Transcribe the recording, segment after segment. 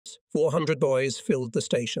tourists. 400 boys filled the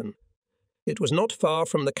station. It was not far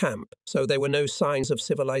from the camp, so there were no signs of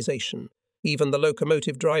civilization. Even the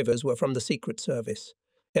locomotive drivers were from the Secret Service.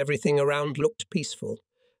 Everything around looked peaceful.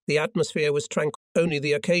 The atmosphere was tranquil. Only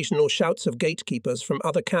the occasional shouts of gatekeepers from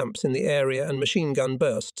other camps in the area and machine gun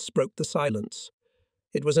bursts broke the silence.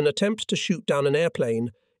 It was an attempt to shoot down an airplane,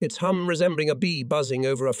 its hum resembling a bee buzzing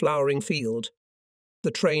over a flowering field.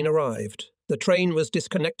 The train arrived. The train was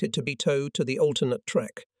disconnected to be towed to the alternate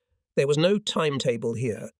track. There was no timetable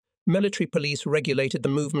here. Military police regulated the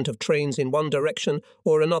movement of trains in one direction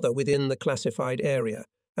or another within the classified area,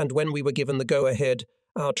 and when we were given the go-ahead,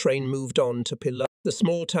 our train moved on to Pilar. The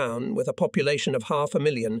small town, with a population of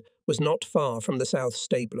 500,000, was not far from the South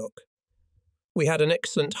Stay Block. We had an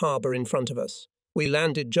excellent harbour in front of us. We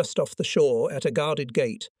landed just off the shore at a guarded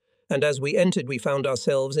gate, and as we entered we found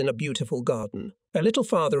ourselves in a beautiful garden. A little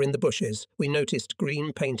farther in the bushes we noticed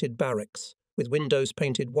green-painted barracks, with windows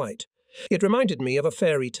painted white. It reminded me of a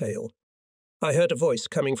fairy tale. I heard a voice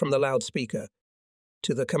coming from the loudspeaker.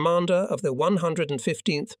 To the commander of the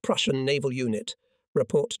 115th Prussian Naval Unit,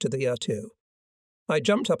 report to the R2. I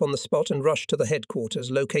jumped up on the spot and rushed to the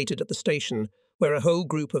headquarters located at the station, where a whole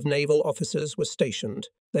group of naval officers was stationed.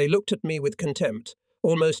 They looked at me with contempt,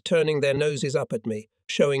 almost turning their noses up at me,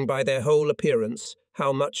 showing by their whole appearance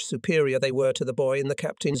how much superior they were to the boy in the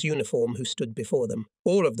captain's uniform who stood before them.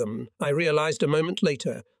 All of them, I realized a moment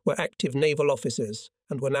later, were active naval officers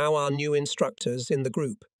and were now our new instructors in the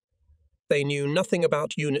group. They knew nothing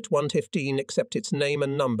about Unit 115 except its name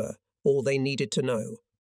and number, all they needed to know.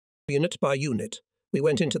 Unit by unit, we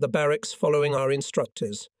went into the barracks following our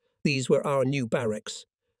instructors. These were our new barracks.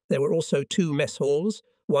 There were also 2 mess halls,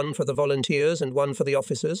 one for the volunteers and one for the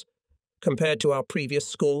officers. Compared to our previous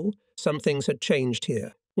school, some things had changed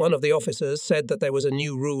here. One of the officers said that there was a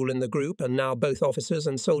new rule in the group and now both officers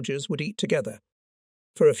and soldiers would eat together.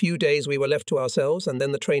 For a few days we were left to ourselves and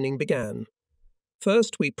then the training began.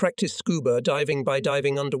 First, we practiced scuba diving by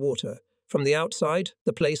diving underwater. From the outside,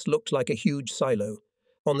 the place looked like a huge silo.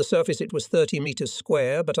 On the surface it was 30 meters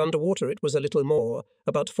square, but underwater it was a little more,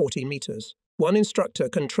 about 40 meters. One instructor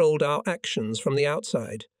controlled our actions from the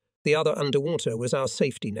outside. The other underwater was our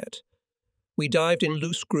safety net. We dived in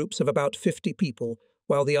loose groups of about 50 people,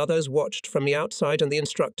 while the others watched from the outside and the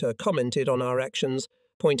instructor commented on our actions,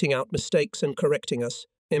 pointing out mistakes and correcting us.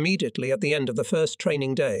 Immediately at the end of the first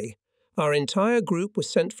training day, our entire group was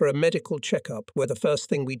sent for a medical checkup, where the first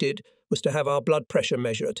thing we did was to have our blood pressure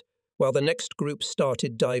measured, while the next group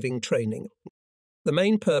started diving training. The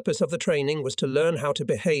main purpose of the training was to learn how to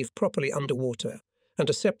behave properly underwater, and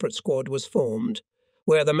a separate squad was formed,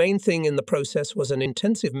 where the main thing in the process was an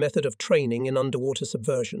intensive method of training in underwater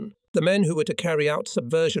subversion. The men who were to carry out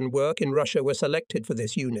subversion work in Russia were selected for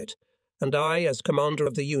this unit, and I, as commander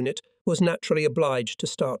of the unit, was naturally obliged to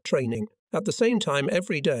start training. At the same time,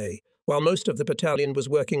 every day, while most of the battalion was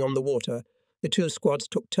working on the water, the 2 squads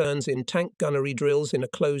took turns in tank gunnery drills in a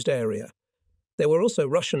closed area. There were also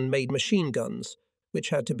Russian-made machine guns, which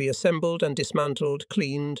had to be assembled and dismantled,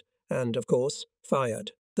 cleaned, and, of course,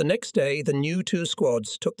 fired. The next day, the new 2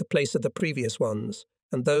 squads took the place of the previous ones,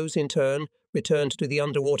 and those, in turn, returned to the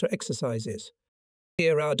underwater exercises.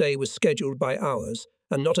 Here our day was scheduled by hours,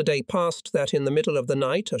 and not a day passed that in the middle of the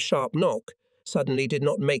night a sharp knock suddenly did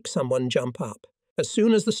not make someone jump up. As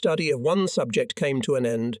soon as the study of one subject came to an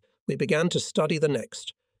end, we began to study the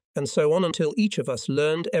next, and so on until each of us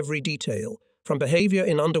learned every detail, from behavior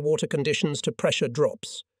in underwater conditions to pressure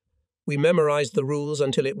drops. We memorized the rules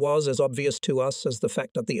until it was as obvious to us as the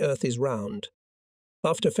fact that the Earth is round.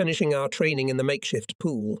 After finishing our training in the makeshift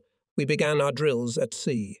pool, we began our drills at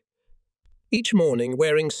sea. Each morning,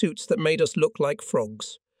 wearing suits that made us look like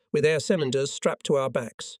frogs, with air cylinders strapped to our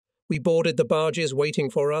backs, we boarded the barges waiting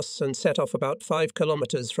for us and set off about 5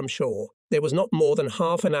 kilometers from shore. There was not more than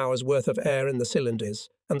half an hour's worth of air in the cylinders,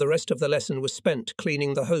 and the rest of the lesson was spent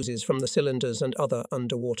cleaning the hoses from the cylinders and other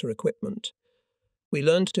underwater equipment. We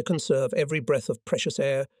learned to conserve every breath of precious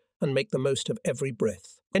air and make the most of every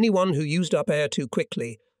breath. Anyone who used up air too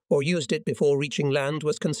quickly or used it before reaching land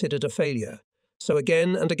was considered a failure. So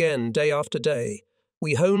again and again, day after day,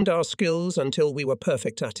 we honed our skills until we were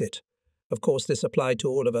perfect at it. Of course, this applied to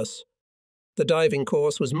all of us. The diving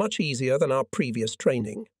course was much easier than our previous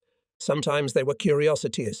training. Sometimes there were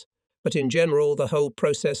curiosities, but in general the whole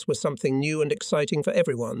process was something new and exciting for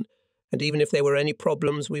everyone, and even if there were any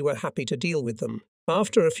problems, we were happy to deal with them.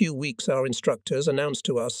 After a few weeks, our instructors announced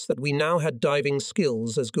to us that we now had diving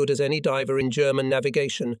skills as good as any diver in German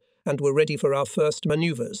navigation and were ready for our first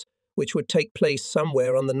maneuvers, which would take place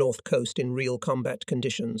somewhere on the north coast in real combat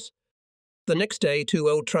conditions. The next day, 2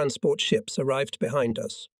 old transport ships arrived behind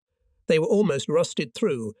us. They were almost rusted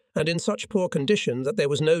through, and in such poor condition that there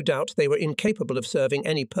was no doubt they were incapable of serving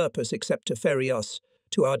any purpose except to ferry us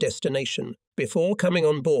to our destination. Before coming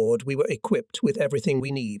on board, we were equipped with everything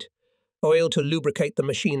we need: oil to lubricate the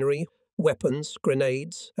machinery, weapons,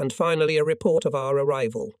 grenades, and finally a report of our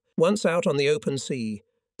arrival. Once out on the open sea,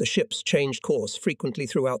 the ships changed course frequently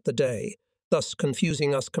throughout the day, thus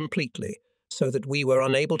confusing us completely, so that we were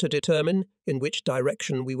unable to determine in which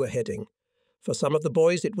direction we were heading. For some of the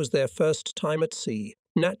boys, it was their first time at sea.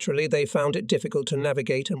 Naturally, they found it difficult to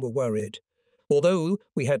navigate and were worried. Although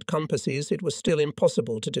we had compasses, it was still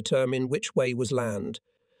impossible to determine which way was land.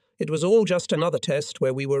 It was all just another test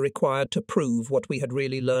where we were required to prove what we had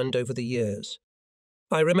really learned over the years.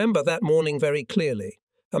 I remember that morning very clearly.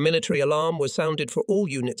 A military alarm was sounded for all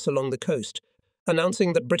units along the coast,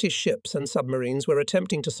 announcing that British ships and submarines were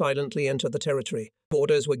attempting to silently enter the territory.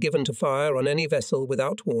 Orders were given to fire on any vessel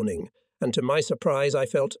without warning, and to my surprise I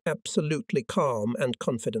felt absolutely calm and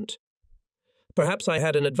confident. Perhaps I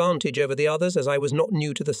had an advantage over the others, as I was not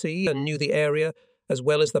new to the sea and knew the area as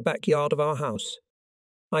well as the backyard of our house.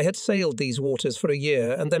 I had sailed these waters for a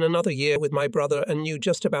year and then another year with my brother and knew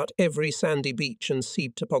just about every sandy beach and sea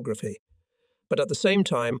topography. But at the same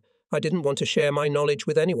time, I didn't want to share my knowledge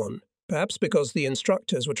with anyone, perhaps because the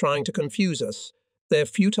instructors were trying to confuse us. Their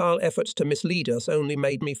futile efforts to mislead us only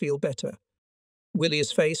made me feel better.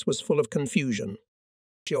 Willie's face was full of confusion.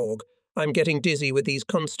 "Jorg, I'm getting dizzy with these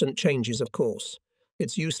constant changes of course.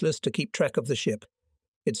 It's useless to keep track of the ship.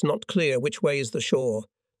 It's not clear which way is the shore.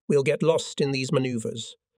 We'll get lost in these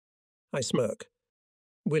maneuvers." I smirk.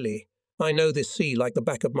 "Willie, I know this sea like the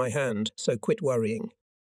back of my hand, so quit worrying."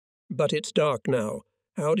 "But it's dark now.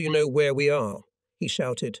 How do you know where we are?" he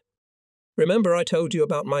shouted. "Remember I told you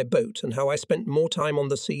about my boat and how I spent more time on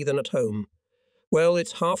the sea than at home? Well,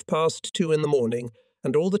 it's 2:30 in the morning,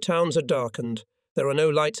 and all the towns are darkened. There are no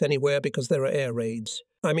lights anywhere because there are air raids.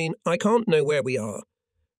 I mean, I can't know where we are.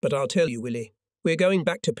 But I'll tell you, Willie, we're going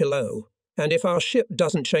back to Pillow, and if our ship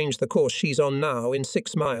doesn't change the course she's on now, in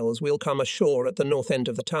 6 miles we'll come ashore at the north end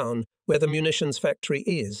of the town, where the munitions factory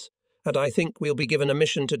is, and I think we'll be given a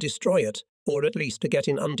mission to destroy it, or at least to get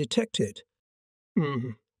in undetected."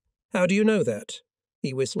 "How do you know that?"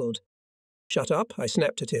 he whistled. "Shut up," I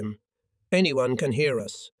snapped at him. "Anyone can hear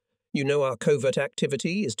us. You know our covert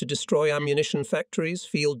activity is to destroy ammunition factories,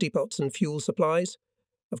 field depots and fuel supplies.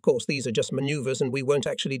 Of course, these are just maneuvers and we won't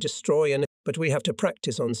actually destroy any, but we have to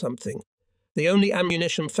practice on something. The only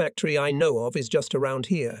ammunition factory I know of is just around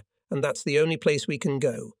here, and that's the only place we can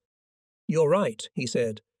go." "You're right," he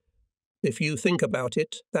said. "If you think about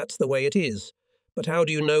it, that's the way it is. But how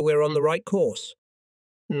do you know we're on the right course?"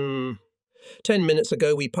 10 minutes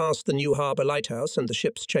ago we passed the New Harbour lighthouse and the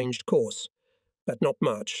ships changed course. But not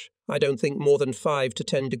much. I don't think more than 5 to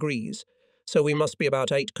 10 degrees, so we must be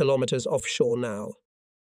about 8 kilometres offshore now."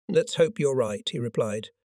 "Let's hope you're right," he replied.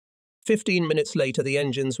 15 minutes later the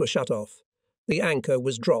engines were shut off. The anchor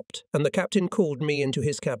was dropped, and the captain called me into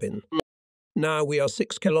his cabin. "Now we are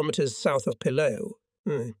 6 kilometres south of Pillow,"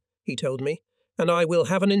 he told me, "and I will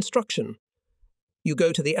have an instruction. You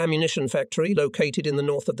go to the ammunition factory located in the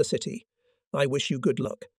north of the city. I wish you good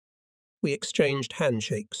luck." We exchanged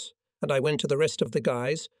handshakes, and I went to the rest of the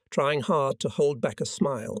guys, trying hard to hold back a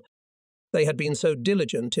smile. They had been so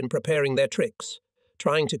diligent in preparing their tricks,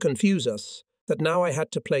 trying to confuse us, that now I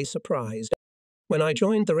had to play surprise. When I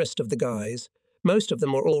joined the rest of the guys, most of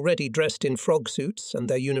them were already dressed in frog suits, and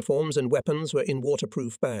their uniforms and weapons were in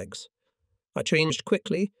waterproof bags. I changed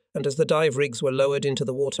quickly, and as the dive rigs were lowered into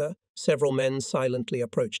the water, several men silently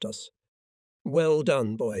approached us. "Well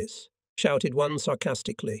done, boys," shouted one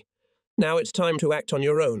sarcastically. "Now it's time to act on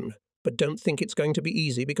your own, but don't think it's going to be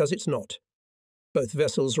easy because it's not." Both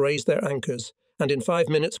vessels raised their anchors, and in 5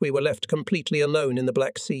 minutes we were left completely alone in the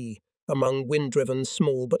Black Sea, among wind-driven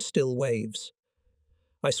small but still waves.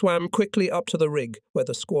 I swam quickly up to the rig where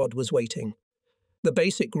the squad was waiting. The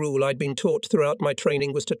basic rule I'd been taught throughout my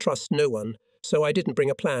training was to trust no one, so I didn't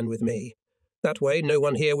bring a plan with me. That way no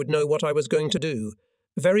one here would know what I was going to do.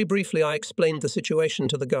 Very briefly I explained the situation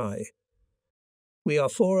to the guy. "We are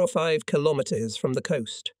 4 or 5 kilometres from the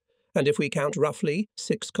coast, and if we count roughly,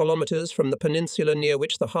 6 kilometres from the peninsula near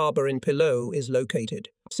which the harbour in Pillow is located.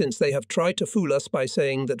 Since they have tried to fool us by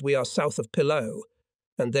saying that we are south of Pillow,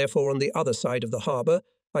 and therefore on the other side of the harbour,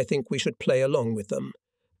 I think we should play along with them.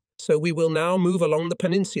 So we will now move along the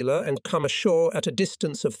peninsula and come ashore at a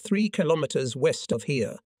distance of 3 kilometres west of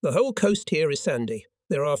here. The whole coast here is sandy.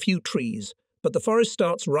 There are a few trees, but the forest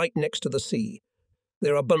starts right next to the sea.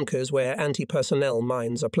 There are bunkers where anti-personnel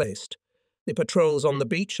mines are placed. The patrols on the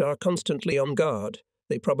beach are constantly on guard.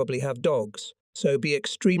 They probably have dogs, so be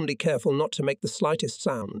extremely careful not to make the slightest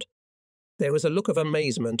sound. There was a look of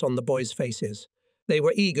amazement on the boys' faces. They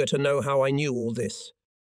were eager to know how I knew all this.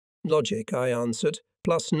 Logic, I answered,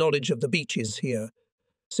 plus knowledge of the beaches here.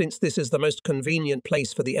 Since this is the most convenient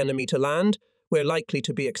place for the enemy to land, we're likely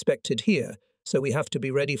to be expected here, so we have to be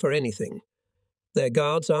ready for anything. Their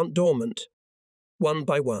guards aren't dormant. One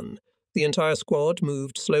by one, the entire squad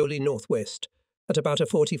moved slowly northwest, at about a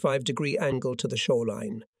 45-degree angle to the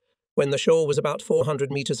shoreline. When the shore was about 400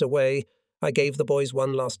 meters away, I gave the boys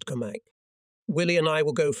one last command. Willie and I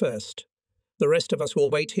will go first. The rest of us will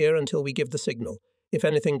wait here until we give the signal, if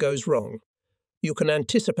anything goes wrong. You can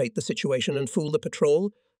anticipate the situation and fool the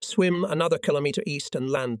patrol, swim another kilometer east and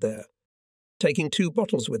land there. Taking 2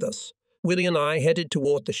 bottles with us, Willie and I headed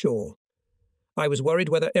toward the shore. I was worried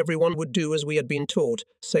whether everyone would do as we had been taught,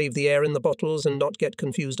 save the air in the bottles and not get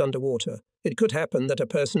confused underwater. It could happen that a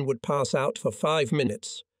person would pass out for 5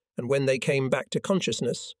 minutes, and when they came back to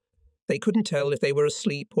consciousness, they couldn't tell if they were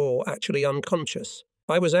asleep or actually unconscious.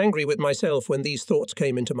 I was angry with myself when these thoughts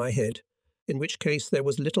came into my head, in which case there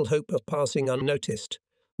was little hope of passing unnoticed.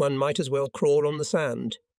 One might as well crawl on the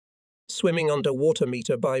sand. Swimming underwater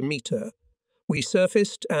meter by meter, we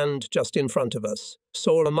surfaced and, just in front of us,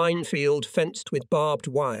 saw a minefield fenced with barbed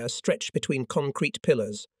wire stretched between concrete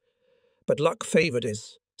pillars. But luck favoured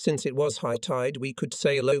us. Since it was high tide, we could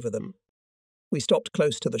sail over them. We stopped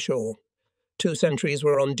close to the shore. 2 sentries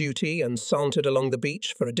were on duty and sauntered along the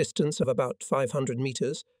beach for a distance of about 500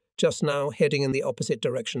 meters, just now heading in the opposite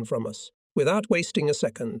direction from us. Without wasting a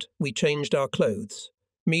second, we changed our clothes,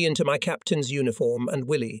 me into my captain's uniform and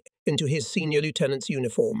Willie into his senior lieutenant's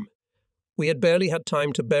uniform. We had barely had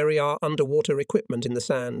time to bury our underwater equipment in the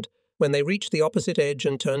sand when they reached the opposite edge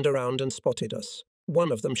and turned around and spotted us.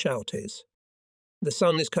 One of them shouted, "The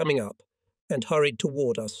sun is coming up," and hurried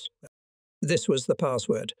toward us. This was the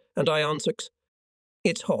password, and I answered,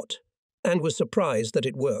 "It's hot," and was surprised that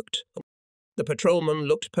it worked. The patrolman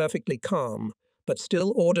looked perfectly calm, but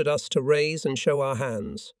still ordered us to raise and show our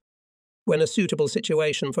hands. When a suitable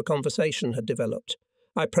situation for conversation had developed,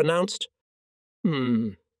 I pronounced,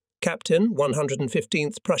 Captain,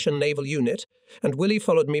 115th Prussian Naval Unit, and Willie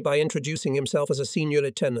followed me by introducing himself as a senior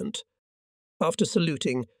lieutenant. After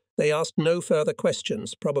saluting, they asked no further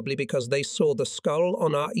questions, probably because they saw the skull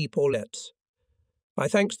on our epaulettes. I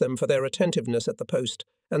thanked them for their attentiveness at the post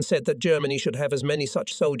and said that Germany should have as many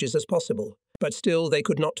such soldiers as possible, but still they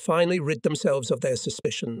could not finally rid themselves of their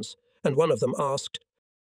suspicions, and one of them asked,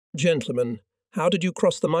 "Gentlemen, how did you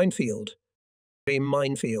cross the minefield?" "A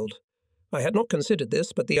minefield." I had not considered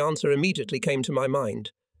this, but the answer immediately came to my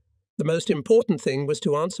mind. The most important thing was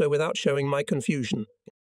to answer without showing my confusion.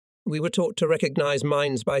 "We were taught to recognize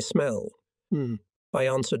mines by smell." I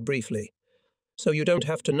answered briefly. "So you don't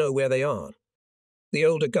have to know where they are." The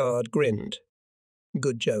older guard grinned.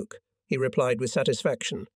 "Good joke," he replied with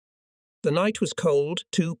satisfaction. The night was cold,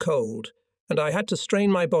 too cold, and I had to strain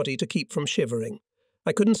my body to keep from shivering.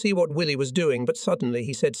 I couldn't see what Willie was doing, but suddenly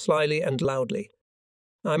he said slyly and loudly,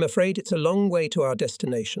 "I'm afraid it's a long way to our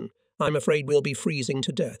destination. I'm afraid we'll be freezing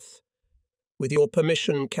to death. With your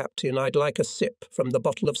permission, Captain, I'd like a sip from the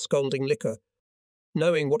bottle of scalding liquor."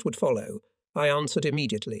 Knowing what would follow, I answered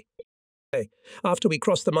immediately, "After we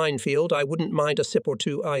cross the minefield, I wouldn't mind a sip or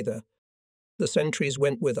two either." The sentries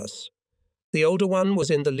went with us. The older one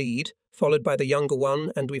was in the lead, followed by the younger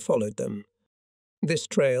one, and we followed them. "This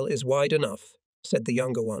trail is wide enough," said the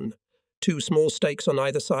younger one. 2 small stakes on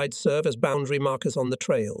either side serve as boundary markers on the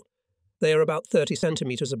trail. They are about 30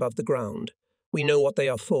 centimeters above the ground. We know what they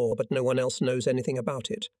are for, but no one else knows anything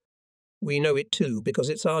about it. We know it too, because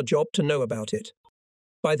it's our job to know about it.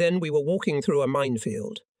 By then we were walking through a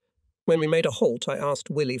minefield. When we made a halt, I asked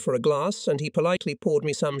Willie for a glass, and he politely poured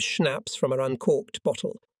me some schnapps from an uncorked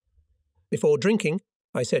bottle. Before drinking,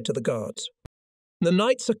 I said to the guards, "The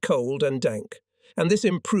nights are cold and dank, and this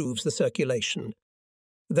improves the circulation."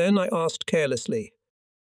 Then I asked carelessly,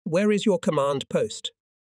 "Where is your command post?"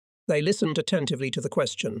 They listened attentively to the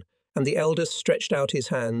question, and the eldest stretched out his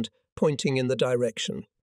hand, pointing in the direction.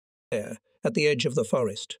 "There, at the edge of the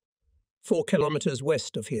forest. 4 kilometers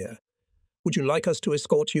west of here. Would you like us to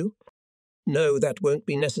escort you?" "No, that won't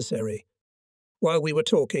be necessary." While we were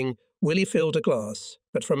talking, Willie filled a glass,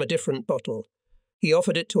 but from a different bottle. He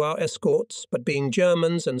offered it to our escorts, but being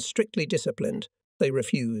Germans and strictly disciplined, they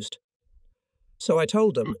refused. So I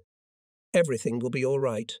told them, "Everything will be all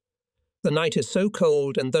right. The night is so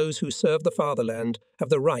cold, and those who serve the fatherland have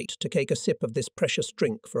the right to take a sip of this precious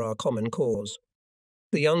drink for our common cause."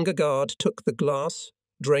 The younger guard took the glass,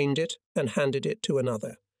 drained it, and handed it to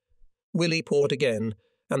another. Willie poured again,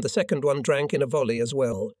 and the second one drank in a volley as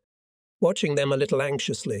well. Watching them a little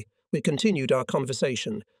anxiously, we continued our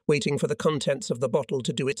conversation, waiting for the contents of the bottle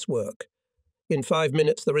to do its work. In 5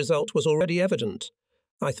 minutes the result was already evident.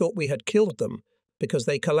 I thought we had killed them, because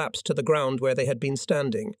they collapsed to the ground where they had been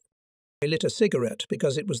standing. I lit a cigarette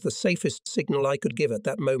because it was the safest signal I could give at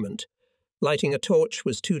that moment. Lighting a torch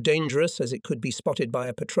was too dangerous as it could be spotted by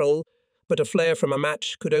a patrol, but a flare from a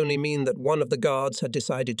match could only mean that one of the guards had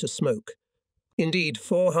decided to smoke. Indeed,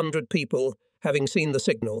 400 people, having seen the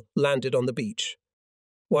signal, landed on the beach.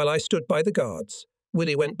 While I stood by the guards,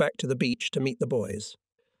 Willie went back to the beach to meet the boys.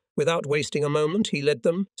 Without wasting a moment, he led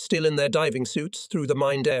them, still in their diving suits, through the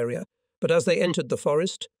mined area, but as they entered the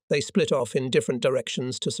forest, they split off in different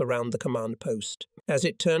directions to surround the command post. As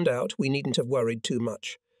it turned out, we needn't have worried too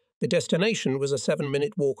much. The destination was a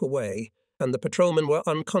 7-minute walk away, and the patrolmen were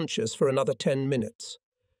unconscious for another 10 minutes.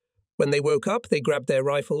 When they woke up, they grabbed their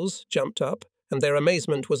rifles, jumped up, and their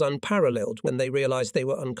amazement was unparalleled when they realized they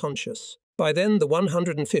were unconscious. By then, the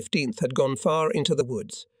 115th had gone far into the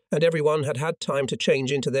woods, and everyone had had time to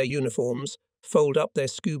change into their uniforms, fold up their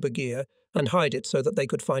scuba gear, and hide it so that they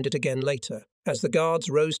could find it again later. As the guards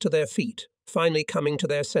rose to their feet, finally coming to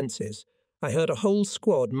their senses, I heard a whole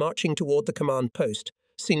squad marching toward the command post,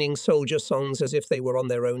 singing soldier songs as if they were on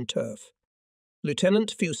their own turf.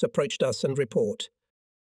 Lieutenant Fuse approached us and report.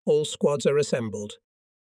 All squads are assembled.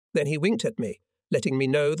 Then he winked at me, letting me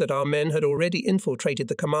know that our men had already infiltrated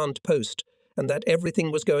the command post and that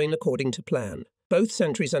everything was going according to plan. Both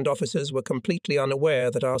sentries and officers were completely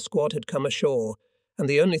unaware that our squad had come ashore, and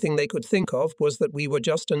the only thing they could think of was that we were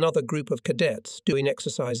just another group of cadets doing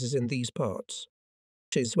exercises in these parts.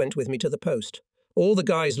 Chiz went with me to the post. All the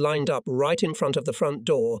guys lined up right in front of the front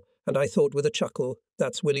door, and I thought with a chuckle,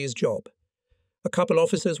 that's Willie's job. A couple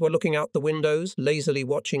officers were looking out the windows, lazily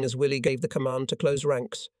watching as Willie gave the command to close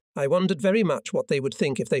ranks. I wondered very much what they would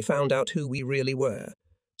think if they found out who we really were.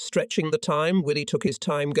 Stretching the time, Willie took his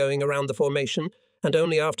time going around the formation, and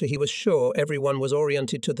only after he was sure everyone was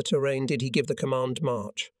oriented to the terrain did he give the command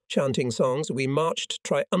march. Chanting songs, we marched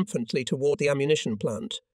triumphantly toward the ammunition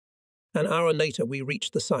plant. An hour later we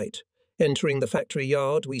reached the site. Entering the factory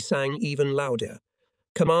yard, we sang even louder.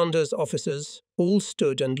 Commanders, officers, all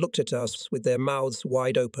stood and looked at us with their mouths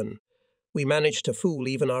wide open. We managed to fool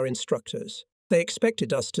even our instructors. They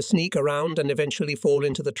expected us to sneak around and eventually fall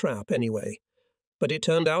into the trap anyway. But it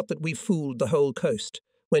turned out that we fooled the whole coast,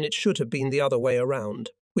 when it should have been the other way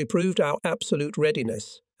around. We proved our absolute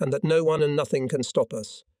readiness, and that no one and nothing can stop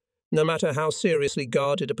us, no matter how seriously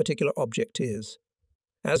guarded a particular object is.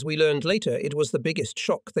 As we learned later, it was the biggest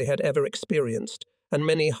shock they had ever experienced, and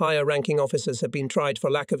many higher-ranking officers had been tried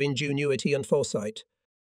for lack of ingenuity and foresight.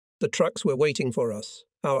 The trucks were waiting for us.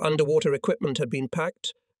 Our underwater equipment had been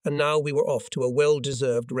packed, and now we were off to a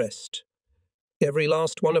well-deserved rest. Every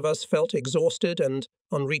last one of us felt exhausted and,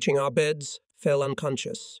 on reaching our beds, fell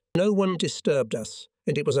unconscious. No one disturbed us,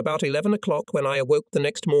 and it was about 11 o'clock when I awoke the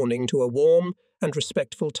next morning to a warm and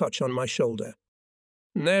respectful touch on my shoulder.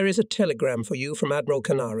 "There is a telegram for you from Admiral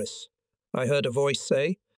Canaris," I heard a voice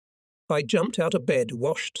say. I jumped out of bed,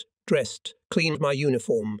 washed, dressed, cleaned my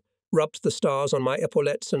uniform, rubbed the stars on my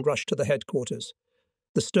epaulettes and rushed to the headquarters.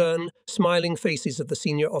 The stern, smiling faces of the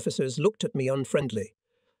senior officers looked at me unfriendly.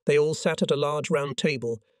 They all sat at a large round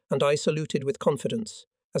table, and I saluted with confidence,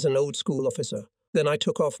 as an old-school officer. Then I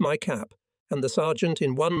took off my cap, and the sergeant,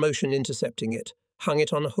 in one motion intercepting it, hung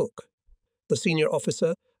it on a hook. The senior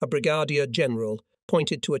officer, a brigadier general,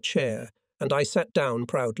 pointed to a chair, and I sat down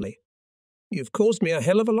proudly. "You've caused me a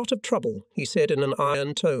hell of a lot of trouble," he said in an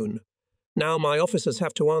iron tone. "Now my officers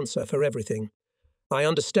have to answer for everything. I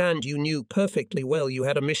understand you knew perfectly well you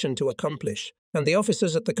had a mission to accomplish, and the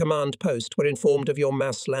officers at the command post were informed of your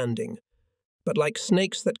mass landing. But like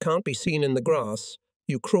snakes that can't be seen in the grass,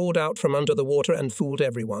 you crawled out from under the water and fooled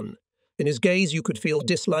everyone. In his gaze you could feel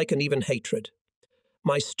dislike and even hatred.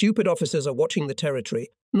 My stupid officers are watching the territory,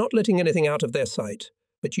 not letting anything out of their sight,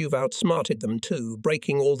 but you've outsmarted them too,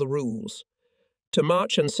 breaking all the rules. To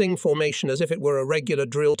march and sing formation as if it were a regular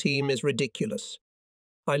drill team is ridiculous."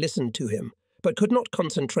 I listened to him, but could not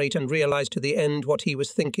concentrate and realize to the end what he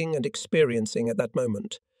was thinking and experiencing at that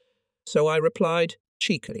moment. So I replied,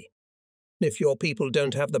 cheekily, "If your people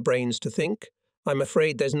don't have the brains to think, I'm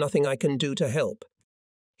afraid there's nothing I can do to help."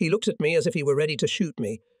 He looked at me as if he were ready to shoot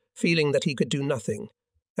me, feeling that he could do nothing,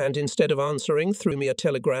 and instead of answering, threw me a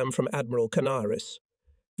telegram from Admiral Canaris.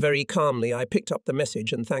 Very calmly I picked up the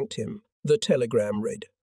message and thanked him. The telegram read,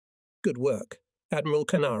 "Good work, Admiral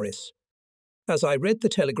Canaris." As I read the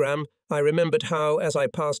telegram, I remembered how, as I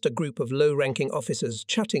passed a group of low-ranking officers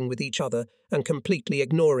chatting with each other and completely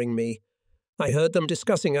ignoring me, I heard them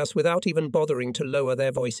discussing us without even bothering to lower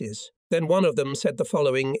their voices. Then one of them said the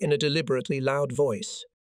following in a deliberately loud voice.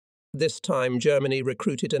 "This time Germany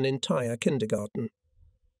recruited an entire kindergarten."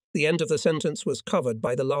 The end of the sentence was covered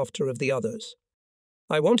by the laughter of the others.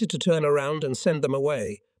 I wanted to turn around and send them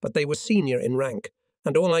away, but they were senior in rank,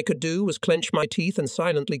 and all I could do was clench my teeth and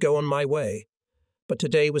silently go on my way. But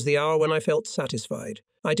today was the hour when I felt satisfied.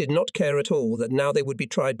 I did not care at all that now they would be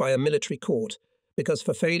tried by a military court, because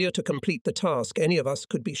for failure to complete the task any of us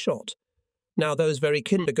could be shot. Now those very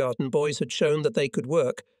kindergarten boys had shown that they could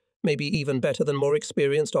work, maybe even better than more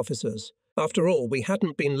experienced officers. After all, we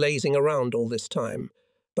hadn't been lazing around all this time,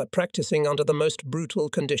 but practicing under the most brutal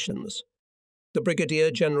conditions. The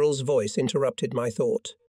Brigadier General's voice interrupted my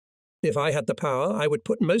thought. If I had the power, I would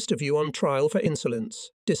put most of you on trial for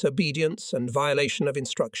insolence, disobedience, and violation of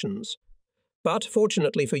instructions. But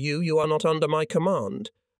fortunately for you, you are not under my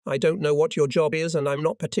command. I don't know what your job is, and I'm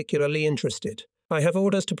not particularly interested. I have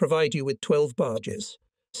orders to provide you with 12 barges,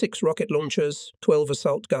 6 rocket launchers, 12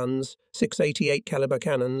 assault guns, 6 88 caliber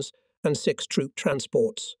cannons, and 6 troop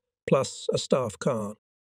transports, plus a staff car.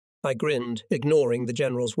 I grinned, ignoring the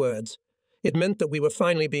general's words. It meant that we were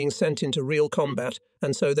finally being sent into real combat,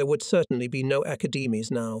 and so there would certainly be no academies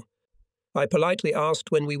now. I politely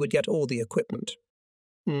asked when we would get all the equipment.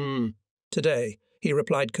 Today, he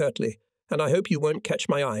replied curtly, and I hope you won't catch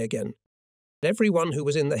my eye again. Everyone who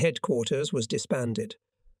was in the headquarters was disbanded.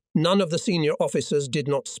 None of the senior officers did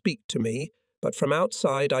not speak to me, but from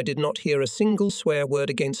outside I did not hear a single swear word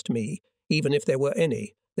against me, even if there were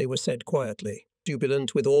any. They were said quietly,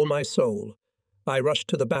 jubilant with all my soul. I rushed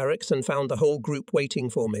to the barracks and found the whole group waiting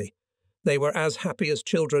for me. They were as happy as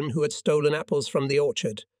children who had stolen apples from the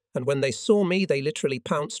orchard, and when they saw me, they literally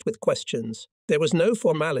pounced with questions. There was no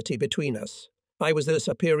formality between us. I was their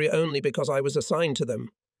superior only because I was assigned to them.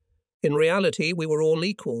 In reality, we were all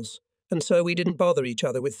equals, and so we didn't bother each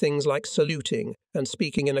other with things like saluting and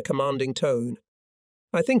speaking in a commanding tone.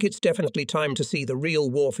 I think it's definitely time to see the real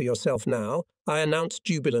war for yourself now, I announced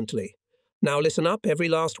jubilantly. Now listen up, every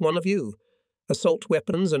last one of you. Assault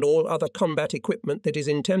weapons and all other combat equipment that is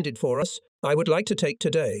intended for us, I would like to take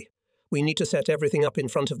today. We need to set everything up in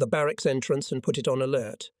front of the barracks entrance and put it on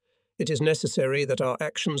alert. It is necessary that our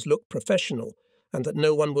actions look professional and that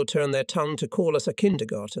no one will turn their tongue to call us a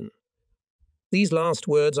kindergarten. These last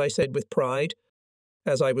words I said with pride.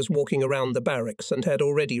 As I was walking around the barracks and had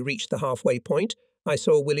already reached the halfway point, I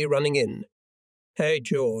saw Willie running in. "Hey,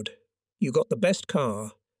 Jord, you got the best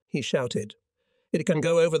car," he shouted. "It can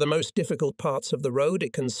go over the most difficult parts of the road,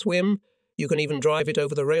 it can swim, you can even drive it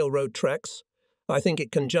over the railroad tracks. I think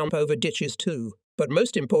it can jump over ditches too. But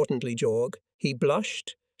most importantly, Jorg," he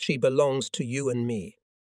blushed, "she belongs to you and me."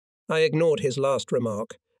 I ignored his last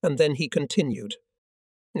remark, and then he continued.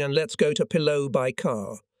 "And let's go to Pillow by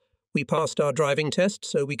car. We passed our driving test,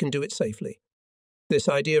 so we can do it safely." This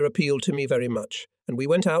idea appealed to me very much, and we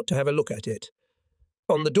went out to have a look at it.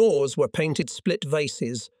 On the doors were painted split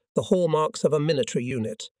vases, the hallmarks of a military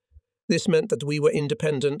unit. This meant that we were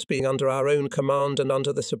independent, being under our own command and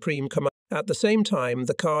under the supreme command. At the same time,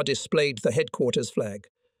 the car displayed the headquarters flag.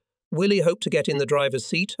 Willie hoped to get in the driver's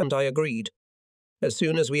seat, and I agreed. As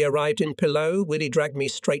soon as we arrived in Pillow, Willie dragged me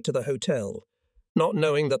straight to the hotel. Not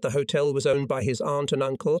knowing that the hotel was owned by his aunt and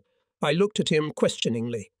uncle, I looked at him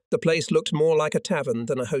questioningly. The place looked more like a tavern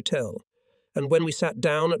than a hotel. And when we sat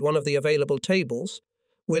down at one of the available tables,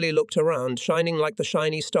 Willie looked around, shining like the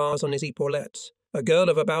shiny stars on his epaulettes. A girl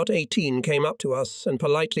of about 18 came up to us and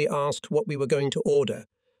politely asked what we were going to order.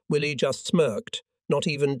 Willie just smirked, not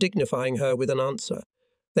even dignifying her with an answer.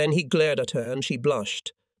 Then he glared at her and she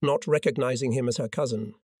blushed, not recognizing him as her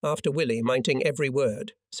cousin. After Willie, minding every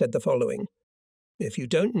word, said the following: "If you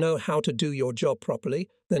don't know how to do your job properly,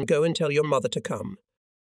 then go and tell your mother to come."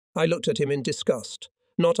 I looked at him in disgust,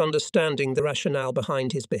 not understanding the rationale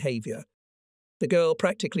behind his behavior. The girl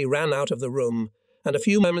practically ran out of the room, and a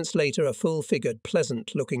few moments later a full-figured,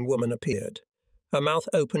 pleasant-looking woman appeared. Her mouth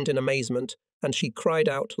opened in amazement, and she cried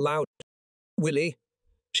out loud, "Willie!"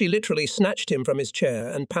 She literally snatched him from his chair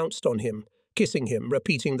and pounced on him, kissing him,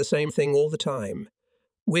 repeating the same thing all the time.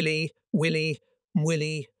 "Willie, Willie,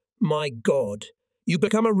 Willie, my God, you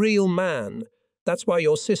become a real man. That's why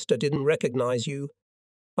your sister didn't recognize you."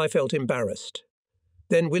 I felt embarrassed.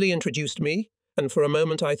 Then Willie introduced me, and for a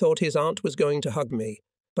moment I thought his aunt was going to hug me,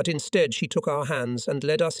 but instead she took our hands and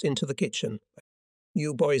led us into the kitchen.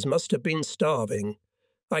 "You boys must have been starving.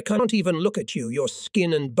 I can't even look at you, your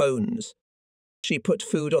skin and bones." She put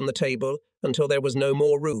food on the table until there was no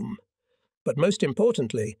more room. But most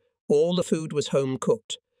importantly, all the food was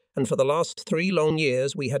home-cooked, and for the last 3 long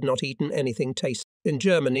years we had not eaten anything tasty. In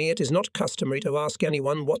Germany it is not customary to ask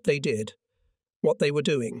anyone what they did, what they were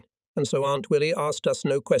doing, and so Aunt Willie asked us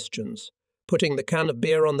no questions. Putting the can of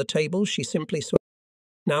beer on the table, she simply swallowed.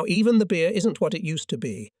 Now even the beer isn't what it used to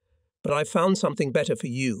be. But I found something better for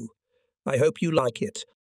you. I hope you like it.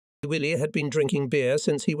 Willie had been drinking beer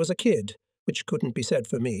since he was a kid, which couldn't be said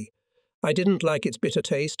for me. I didn't like its bitter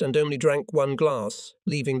taste and only drank one glass,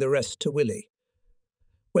 leaving the rest to Willie.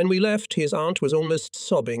 When we left, his aunt was almost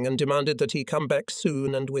sobbing and demanded that he come back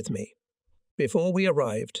soon and with me. Before we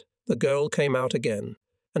arrived, the girl came out again,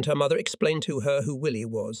 and her mother explained to her who Willie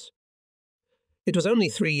was. It was only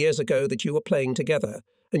 3 years ago that you were playing together,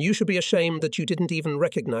 and you should be ashamed that you didn't even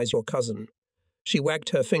recognize your cousin. She wagged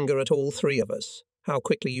her finger at all three of us. How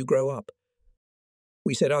quickly you grow up.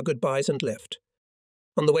 We said our goodbyes and left.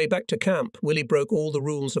 On the way back to camp, Willie broke all the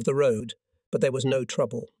rules of the road, but there was no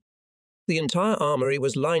trouble. The entire armory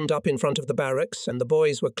was lined up in front of the barracks, and the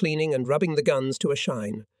boys were cleaning and rubbing the guns to a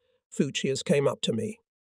shine. Fuchius came up to me.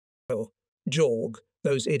 "Oh, Jorg,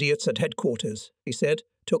 those idiots at headquarters," he said,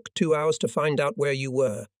 "took 2 hours to find out where you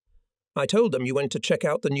were. I told them you went to check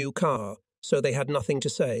out the new car, so they had nothing to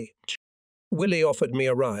say." Willie offered me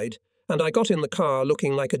a ride, and I got in the car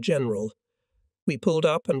looking like a general. We pulled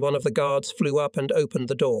up, and one of the guards flew up and opened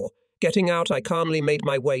the door. Getting out, I calmly made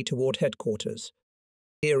my way toward headquarters.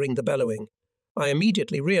 Hearing the bellowing, I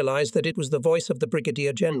immediately realized that it was the voice of the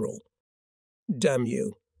Brigadier General. "Damn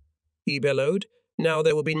you," he bellowed. "Now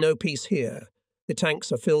there will be no peace here. The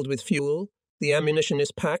tanks are filled with fuel, the ammunition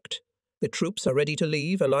is packed, the troops are ready to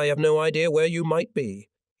leave, and I have no idea where you might be."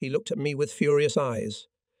 He looked at me with furious eyes.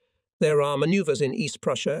 "There are maneuvers in East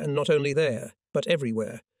Prussia, and not only there, but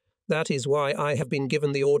everywhere. That is why I have been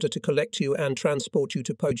given the order to collect you and transport you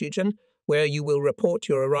to Poggigen, where you will report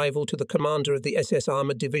your arrival to the commander of the SS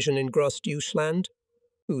Armoured Division in Grossdeutschland."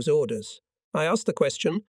 "Whose orders?" I asked the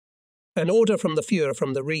question. "An order from the Führer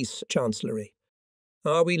from the Rees Chancellery."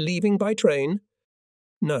 "Are we leaving by train?"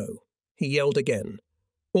 "No," he yelled again.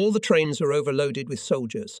 "All the trains are overloaded with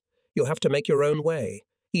soldiers. You'll have to make your own way."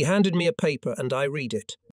 He handed me a paper and I read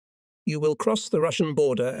it. "You will cross the Russian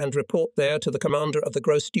border and report there to the commander of the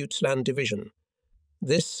Grossdeutschland Division.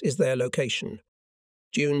 This is their location.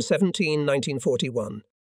 June 17, 1941.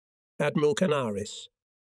 Admiral Canaris.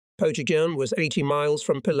 Poggigen was 80 miles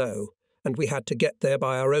from Pillow, and we had to get there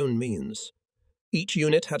by our own means. Each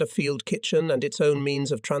unit had a field kitchen and its own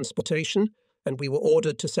means of transportation, and we were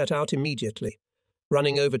ordered to set out immediately.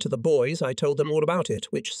 Running over to the boys, I told them all about it,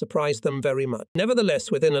 which surprised them very much.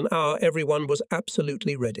 Nevertheless, within an hour, everyone was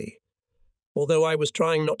absolutely ready. Although I was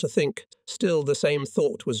trying not to think, still the same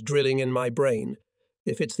thought was drilling in my brain.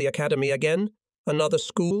 If it's the academy again, another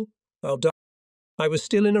school, I'll die. I was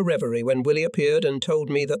still in a reverie when Willie appeared and told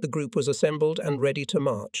me that the group was assembled and ready to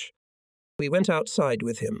march. We went outside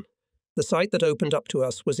with him. The sight that opened up to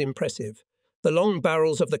us was impressive. The long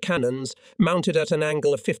barrels of the cannons, mounted at an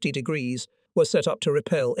angle of 50 degrees, were set up to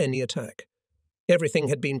repel any attack. Everything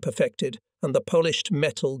had been perfected, and the polished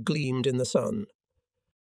metal gleamed in the sun.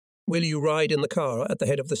 "Will you ride in the car at the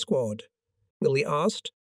head of the squad?" Willie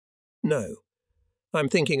asked. "No. I'm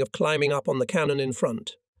thinking of climbing up on the cannon in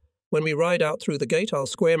front. When we ride out through the gate, I'll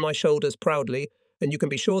square my shoulders proudly, and you can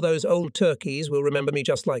be sure those old turkeys will remember me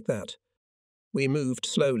just like that." We moved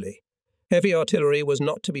slowly. Heavy artillery was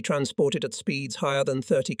not to be transported at speeds higher than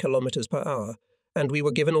 30 kilometers per hour, and we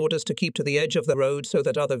were given orders to keep to the edge of the road so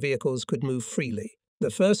that other vehicles could move freely. The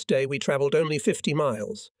first day we travelled only 50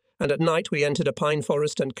 miles, and at night we entered a pine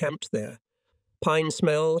forest and camped there. Pine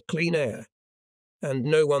smell, clean air. And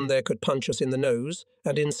no one there could punch us in the nose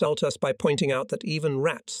and insult us by pointing out that even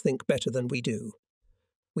rats think better than we do.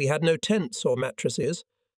 We had no tents or mattresses,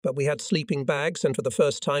 but we had sleeping bags, and for the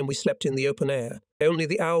first time we slept in the open air. Only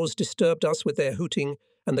the owls disturbed us with their hooting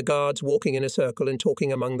and the guards walking in a circle and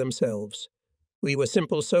talking among themselves. We were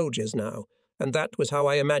simple soldiers now, and that was how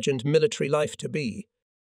I imagined military life to be.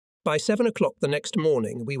 By 7 o'clock the next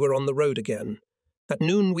morning we were on the road again. At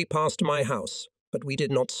noon we passed my house, but we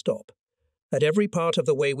did not stop. At every part of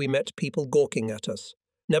the way we met people gawking at us.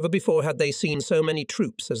 Never before had they seen so many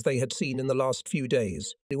troops as they had seen in the last few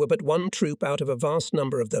days. We were but one troop out of a vast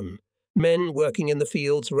number of them. Men working in the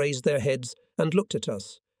fields raised their heads and looked at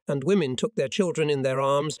us, and women took their children in their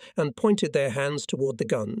arms and pointed their hands toward the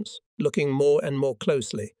guns, looking more and more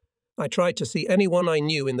closely. I tried to see anyone I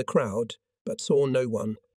knew in the crowd, but saw no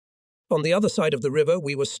one. On the other side of the river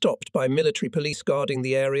we were stopped by military police guarding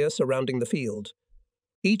the area surrounding the field.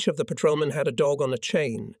 Each of the patrolmen had a dog on a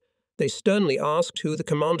chain. They sternly asked who the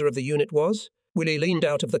commander of the unit was. Willie leaned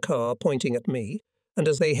out of the car, pointing at me, and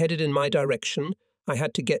as they headed in my direction, I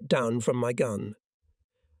had to get down from my gun.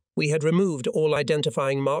 We had removed all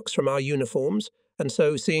identifying marks from our uniforms, and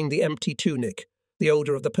so, seeing the empty tunic, the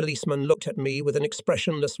older of the policemen looked at me with an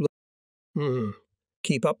expressionless look.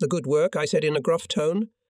 "Keep up the good work," I said in a gruff tone.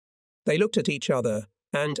 They looked at each other,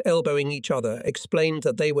 and, elbowing each other, explained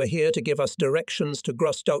that they were here to give us directions to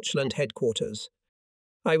Grossdeutschland headquarters.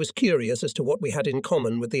 I was curious as to what we had in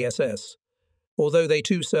common with the SS. Although they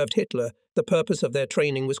too served Hitler, the purpose of their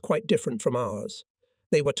training was quite different from ours.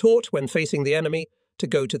 They were taught, when facing the enemy, to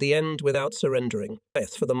go to the end without surrendering.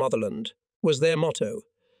 Death for the motherland was their motto.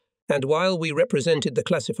 And while we represented the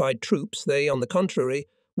classified troops, they, on the contrary,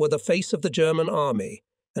 were the face of the German army,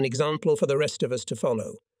 an example for the rest of us to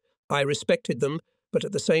follow. I respected them, but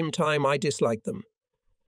at the same time I disliked them.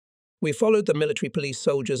 We followed the military police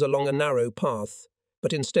soldiers along a narrow path,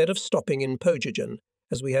 but instead of stopping in Pogegen,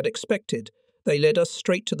 as we had expected, they led us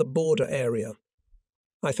straight to the border area.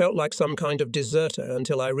 I felt like some kind of deserter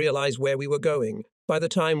until I realized where we were going. By the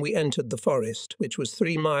time we entered the forest, which was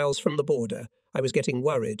 3 miles from the border, I was getting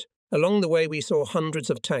worried. Along the way we saw hundreds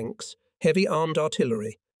of tanks, heavy armed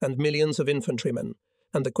artillery, and millions of infantrymen,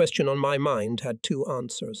 and the question on my mind had 2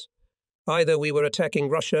 answers. Either we were attacking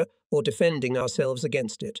Russia or defending ourselves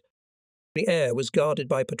against it. The air was guarded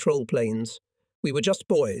by patrol planes. We were just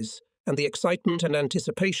boys, and the excitement and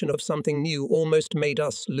anticipation of something new almost made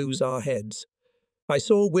us lose our heads. I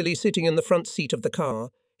saw Willie sitting in the front seat of the car.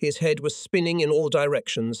 His head was spinning in all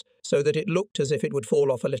directions, so that it looked as if it would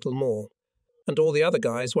fall off a little more. And all the other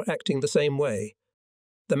guys were acting the same way.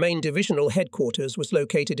 The main divisional headquarters was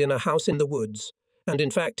located in a house in the woods, and in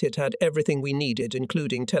fact it had everything we needed,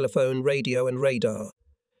 including telephone, radio, and radar.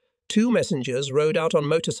 2 messengers rode out on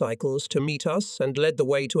motorcycles to meet us and led the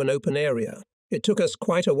way to an open area. It took us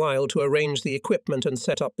quite a while to arrange the equipment and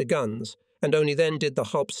set up the guns, and only then did the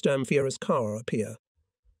Hauptsturmführer's car appear.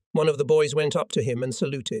 One of the boys went up to him and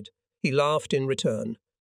saluted. He laughed in return.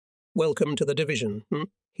 "Welcome to the division,"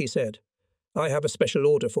 he said. "I have a special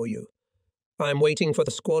order for you. I am waiting for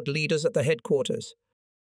the squad leaders at the headquarters."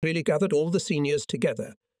 Really gathered all the seniors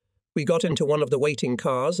together. We got into one of the waiting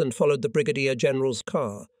cars and followed the Brigadier General's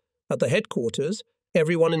car. At the headquarters,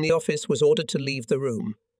 everyone in the office was ordered to leave the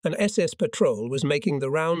room. An SS patrol was making the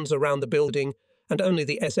rounds around the building, and only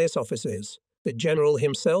the SS officers, the general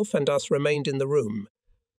himself and us, remained in the room.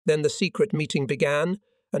 Then the secret meeting began,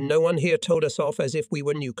 and no one here told us off as if we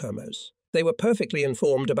were newcomers. They were perfectly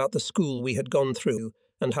informed about the school we had gone through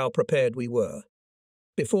and how prepared we were.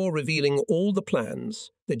 Before revealing all the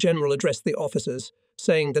plans, the general addressed the officers,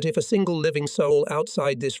 saying that if a single living soul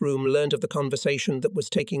outside this room learned of the conversation that was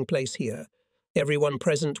taking place here, everyone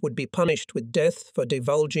present would be punished with death for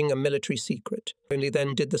divulging a military secret. Only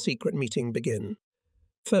then did the secret meeting begin.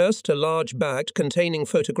 First, a large bag containing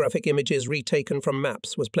photographic images retaken from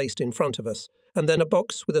maps was placed in front of us, and then a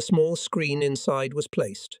box with a small screen inside was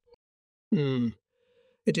placed.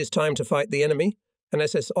 "It is time to fight the enemy," an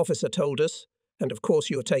SS officer told us, "and of course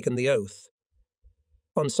you have taken the oath."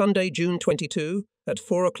 On Sunday, June 22, at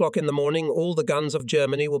 4 o'clock in the morning, all the guns of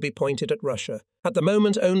Germany will be pointed at Russia. At the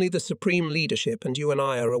moment, only the supreme leadership and you and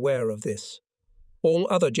I are aware of this. All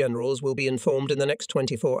other generals will be informed in the next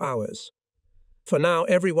 24 hours. For now,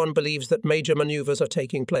 everyone believes that major maneuvers are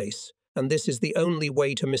taking place, and this is the only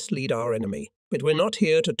way to mislead our enemy. But we're not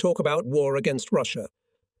here to talk about war against Russia.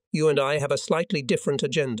 You and I have a slightly different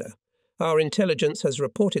agenda. Our intelligence has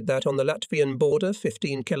reported that on the Latvian border,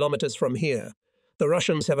 15 kilometers from here, the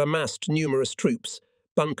Russians have amassed numerous troops,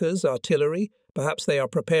 bunkers, artillery. Perhaps they are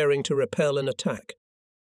preparing to repel an attack.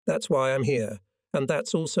 That's why I'm here, and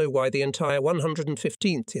that's also why the entire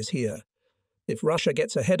 115th is here. If Russia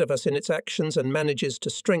gets ahead of us in its actions and manages to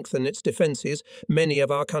strengthen its defences, many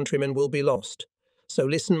of our countrymen will be lost. So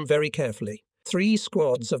listen very carefully. 3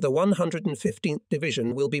 squads of the 115th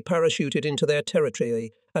Division will be parachuted into their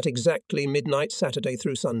territory at exactly midnight Saturday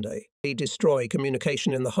through Sunday. They destroy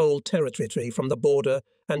communication in the whole territory from the border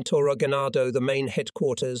and Torrogenado, the main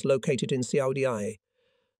headquarters located in Ciaudi.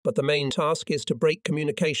 But the main task is to break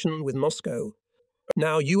communication with Moscow.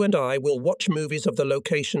 Now you and I will watch movies of the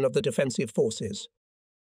location of the defensive forces.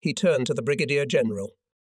 He turned to the Brigadier General.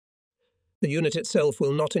 The unit itself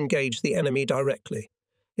will not engage the enemy directly.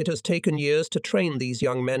 It has taken years to train these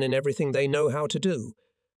young men in everything they know how to do,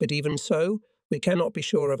 but even so, we cannot be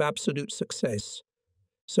sure of absolute success.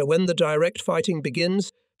 So when the direct fighting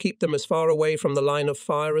begins, keep them as far away from the line of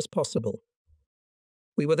fire as possible.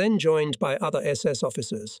 We were then joined by other SS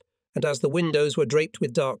officers, and as the windows were draped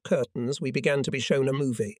with dark curtains, we began to be shown a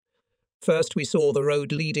movie. First we saw the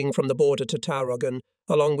road leading from the border to Tauroggen,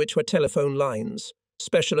 along which were telephone lines,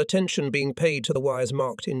 special attention being paid to the wires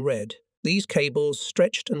marked in red. These cables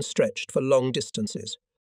stretched and stretched for long distances.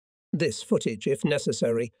 This footage, if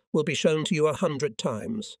necessary, will be shown to you 100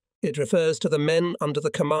 times. It refers to the men under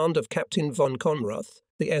the command of Captain von Konrath,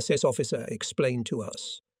 the SS officer explained to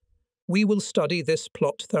us. We will study this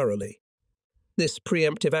plot thoroughly. This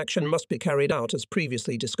preemptive action must be carried out as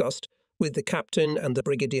previously discussed, with the captain and the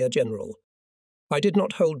brigadier general. I did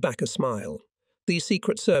not hold back a smile. These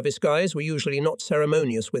Secret Service guys were usually not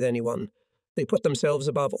ceremonious with anyone. They put themselves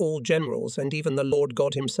above all generals and even the Lord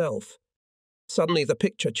God himself. Suddenly the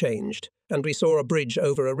picture changed, and we saw a bridge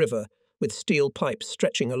over a river, with steel pipes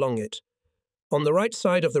stretching along it. On the right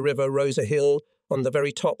side of the river rose a hill. On the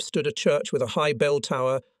very top stood a church with a high bell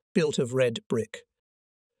tower built of red brick.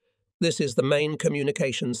 This is the main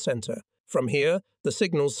communications centre. From here, the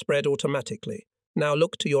signals spread automatically. Now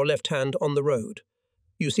look to your left hand on the road.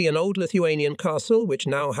 You see an old Lithuanian castle which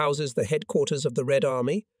now houses the headquarters of the Red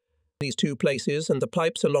Army. These two places and the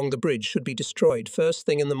pipes along the bridge should be destroyed first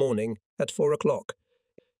thing in the morning at 4 o'clock.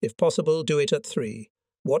 If possible, do it at 3.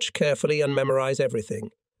 Watch carefully and memorize everything.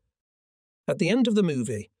 At the end of the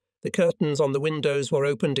movie, the curtains on the windows were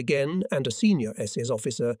opened again and a senior SS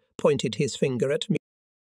officer pointed his finger at me.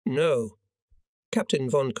 No. Captain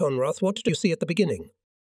von Konrath, what did you see at the beginning?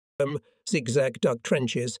 Zigzag dug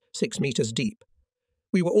trenches 6 meters deep.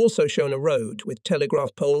 We were also shown a road with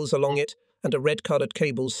telegraph poles along it and a red-coloured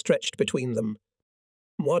cable stretched between them.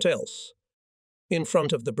 What else? In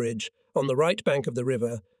front of the bridge, on the right bank of the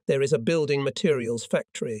river, there is a building materials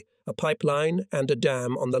factory, a pipeline and a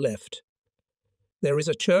dam on the left. There is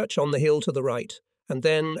a church on the hill to the right, and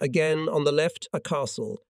then, again, on the left, a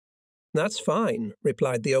castle. That's fine,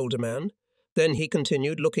 replied the older man. Then he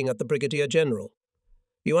continued, looking at the Brigadier General.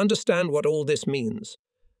 You understand what all this means.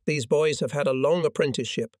 These boys have had a long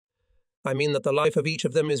apprenticeship. I mean that the life of each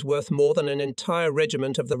of them is worth more than an entire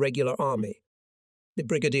regiment of the regular army. The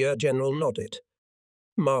Brigadier General nodded.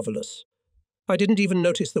 Marvellous. I didn't even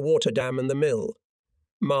notice the water dam and the mill.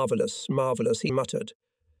 Marvellous, marvellous, he muttered.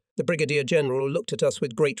 The Brigadier General looked at us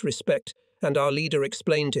with great respect, and our leader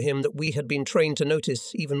explained to him that we had been trained to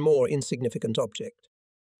notice even more insignificant objects.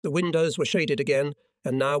 The windows were shaded again,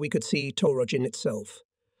 and now we could see Torogin itself.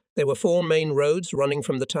 There were 4 main roads running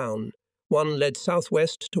from the town. One led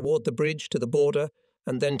southwest toward the bridge to the border,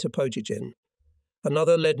 and then to Pojijin.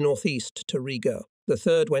 Another led northeast to Riga. The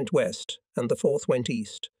third went west, and the fourth went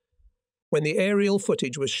east. When the aerial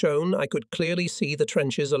footage was shown, I could clearly see the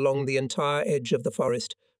trenches along the entire edge of the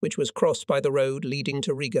forest, which was crossed by the road leading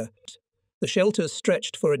to Riga. The shelters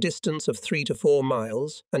stretched for a distance of 3 to 4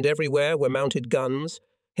 miles, and everywhere were mounted guns,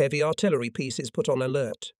 heavy artillery pieces put on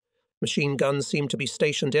alert. Machine guns seemed to be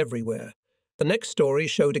stationed everywhere. The next story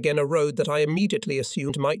showed again a road that I immediately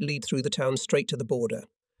assumed might lead through the town straight to the border.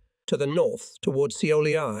 To the north, towards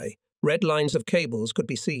Sioliai, red lines of cables could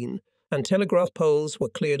be seen, and telegraph poles were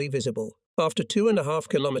clearly visible. After 2.5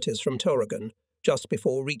 kilometers from Torogin, just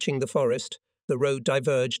before reaching the forest, the road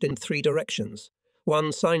diverged in 3 directions.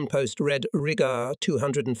 One signpost read Riga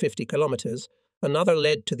 250 kilometers, another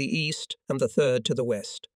led to the east, and the third to the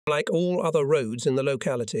west. Like all other roads in the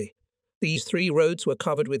locality, these 3 roads were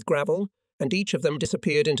covered with gravel, and each of them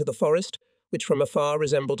disappeared into the forest, which from afar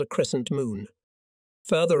resembled a crescent moon.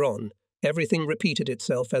 Further on, everything repeated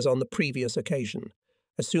itself as on the previous occasion.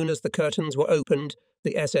 As soon as the curtains were opened,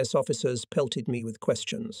 the SS officers pelted me with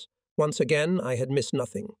questions. Once again, I had missed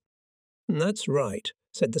nothing. That's right,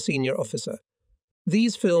 said the senior officer.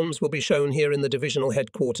 These films will be shown here in the divisional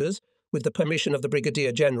headquarters, with the permission of the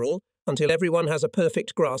Brigadier General, until everyone has a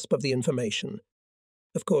perfect grasp of the information.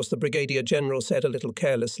 Of course, the Brigadier General said a little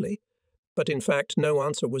carelessly, but in fact no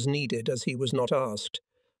answer was needed as he was not asked,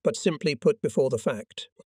 but simply put before the fact.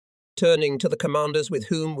 Turning to the commanders with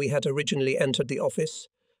whom we had originally entered the office,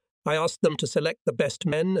 I asked them to select the best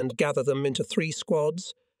men and gather them into 3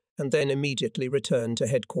 squads, and then immediately return to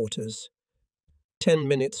headquarters. 10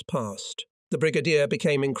 minutes passed. The brigadier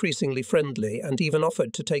became increasingly friendly and even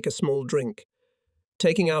offered to take a small drink.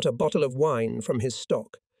 Taking out a bottle of wine from his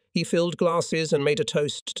stock, he filled glasses and made a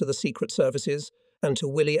toast to the Secret Services and to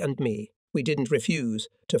Willie and me. We didn't refuse,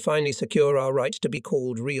 to finally secure our right to be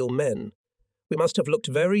called real men. We must have looked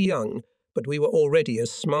very young, but we were already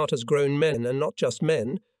as smart as grown men, and not just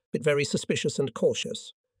men, but very suspicious and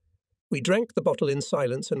cautious. We drank the bottle in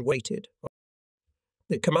silence and waited.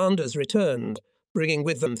 The commanders returned, bringing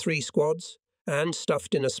with them 3 squads, and,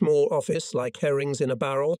 stuffed in a small office like herrings in a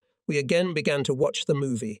barrel, we again began to watch the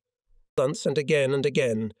movie. Once and again and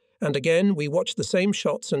again, and again we watched the same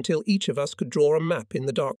shots until each of us could draw a map in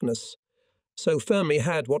the darkness. So firmly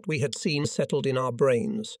had what we had seen settled in our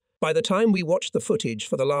brains. By the time we watched the footage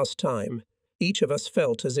for the last time, each of us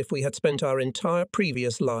felt as if we had spent our entire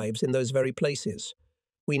previous lives in those very places.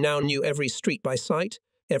 We now knew every street by sight,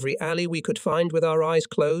 every alley we could find with our eyes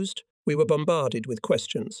closed. We were bombarded with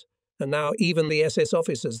questions, and now even the SS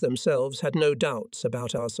officers themselves had no doubts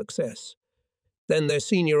about our success. Then their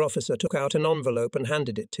senior officer took out an envelope and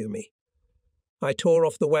handed it to me. I tore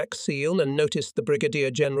off the wax seal and noticed the Brigadier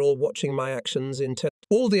General watching my actions intently.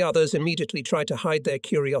 All the others immediately tried to hide their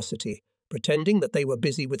curiosity, pretending that they were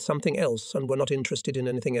busy with something else and were not interested in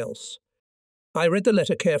anything else. I read the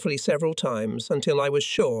letter carefully several times until I was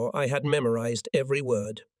sure I had memorized every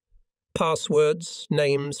word. Passwords,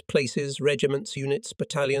 names, places, regiments, units,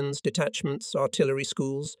 battalions, detachments, artillery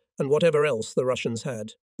schools, and whatever else the Russians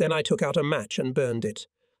had. Then I took out a match and burned it.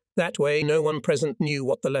 That way no one present knew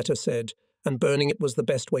what the letter said, and burning it was the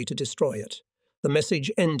best way to destroy it. The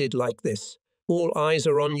message ended like this: "All eyes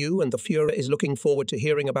are on you, and the Fuhrer is looking forward to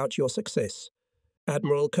hearing about your success.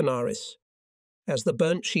 Admiral Canaris." As the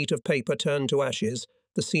burnt sheet of paper turned to ashes,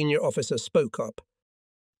 the senior officer spoke up.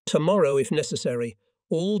 "Tomorrow, if necessary,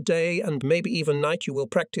 all day and maybe even night, you will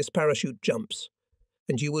practice parachute jumps.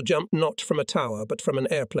 And you will jump not from a tower, but from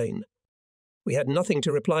an airplane." We had nothing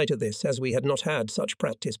to reply to this, as we had not had such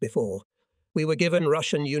practice before. We were given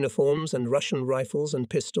Russian uniforms and Russian rifles and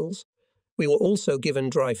pistols. We were also given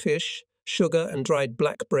dry fish, sugar and dried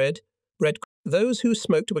black bread. Those who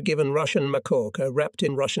smoked were given Russian makorka wrapped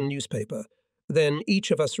in Russian newspaper. Then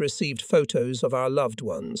each of us received photos of our loved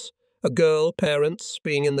ones, a girl, parents,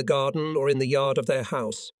 being in the garden or in the yard of their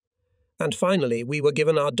house. And finally, we were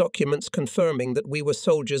given our documents confirming that we were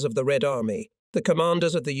soldiers of the Red Army. The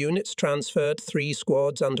commanders of the units transferred 3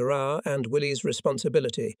 squads under our and Willie's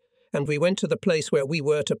responsibility, and we went to the place where we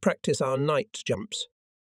were to practice our night jumps.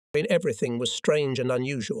 Everything was strange and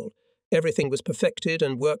unusual. Everything was perfected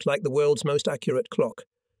and worked like the world's most accurate clock.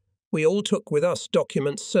 We all took with us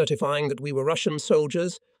documents certifying that we were Russian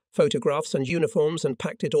soldiers, photographs and uniforms, and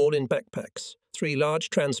packed it all in backpacks. 3 large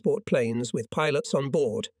transport planes with pilots on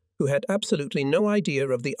board, who had absolutely no idea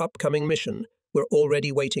of the upcoming mission, were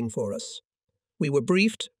already waiting for us. We were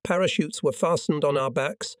briefed, parachutes were fastened on our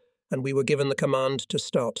backs, and we were given the command to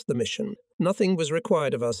start the mission. Nothing was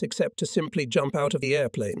required of us except to simply jump out of the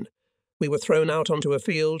airplane. We were thrown out onto a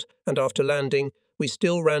field, and after landing, we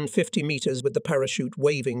still ran 50 meters with the parachute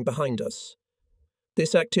waving behind us.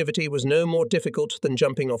 This activity was no more difficult than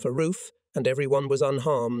jumping off a roof, and everyone was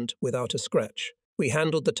unharmed without a scratch. We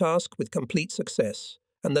handled the task with complete success,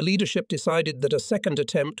 and the leadership decided that a second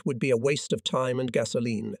attempt would be a waste of time and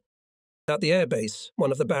gasoline. At the airbase,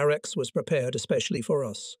 one of the barracks was prepared especially for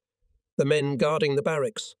us. The men guarding the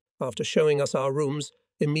barracks, after showing us our rooms,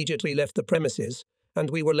 immediately left the premises, and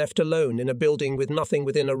we were left alone in a building with nothing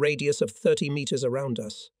within a radius of 30 meters around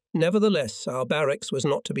us. Nevertheless, our barracks was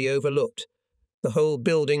not to be overlooked. The whole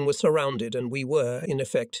building was surrounded, and we were, in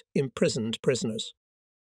effect, imprisoned prisoners.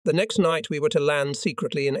 The next night we were to land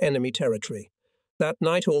secretly in enemy territory. That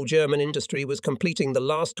night all German industry was completing the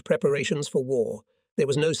last preparations for war. There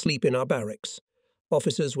was no sleep in our barracks.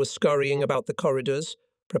 Officers were scurrying about the corridors,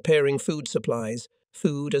 preparing food supplies,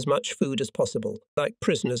 as much food as possible, like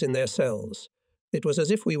prisoners in their cells. It was as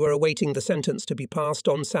if we were awaiting the sentence to be passed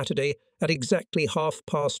on Saturday at exactly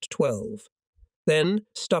 12:30. Then,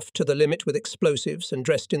 stuffed to the limit with explosives and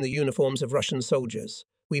dressed in the uniforms of Russian soldiers,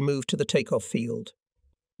 we moved to the takeoff field.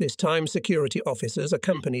 This time security officers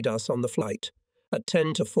accompanied us on the flight. At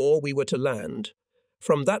 3:50 we were to land.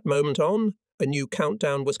 From that moment on, a new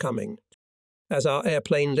countdown was coming. As our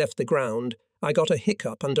airplane left the ground, I got a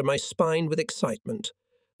hiccup under my spine with excitement.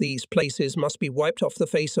 These places must be wiped off the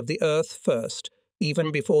face of the earth first,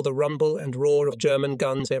 even before the rumble and roar of German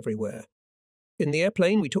guns everywhere. In the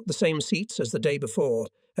airplane we took the same seats as the day before,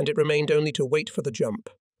 and it remained only to wait for the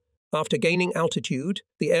jump. After gaining altitude,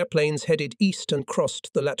 the airplanes headed east and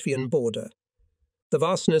crossed the Latvian border. The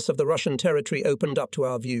vastness of the Russian territory opened up to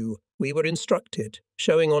our view. We were instructed,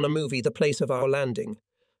 showing on a movie the place of our landing.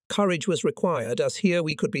 Courage was required, as here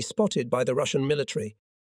we could be spotted by the Russian military.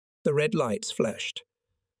 The red lights flashed.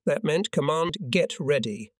 That meant command, "Get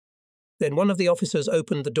ready." Then one of the officers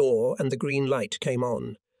opened the door and the green light came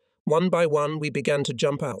on. One by one we began to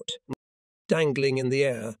jump out. Dangling in the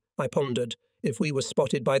air, I pondered, if we were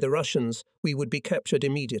spotted by the Russians, we would be captured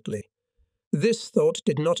immediately. This thought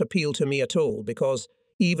did not appeal to me at all because,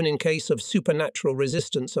 even in case of supernatural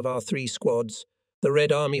resistance of our 3 squads, the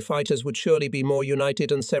Red Army fighters would surely be more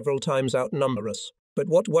united and several times outnumber us. But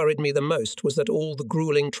what worried me the most was that all the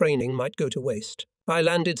grueling training might go to waste. I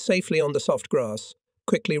landed safely on the soft grass,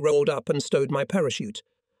 quickly rolled up and stowed my parachute.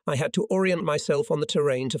 I had to orient myself on the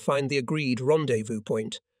terrain to find the agreed rendezvous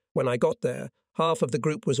point. When I got there, half of the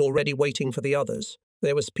group was already waiting for the others.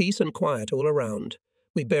 There was peace and quiet all around.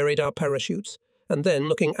 We buried our parachutes, and then,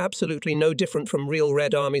 looking absolutely no different from real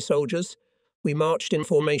Red Army soldiers, we marched in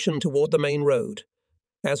formation toward the main road.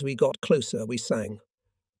 As we got closer, we sang.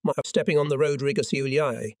 Stepping on the road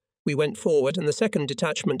Riga-Siuliai, we went forward, and the second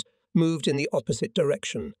detachment moved in the opposite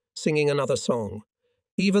direction, singing another song.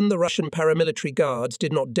 Even the Russian paramilitary guards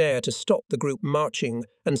did not dare to stop the group marching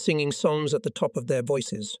and singing songs at the top of their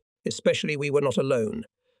voices. Especially we were not alone.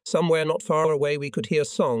 Somewhere not far away we could hear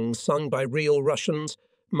songs sung by real Russians,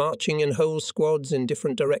 marching in whole squads in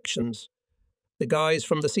different directions. The guys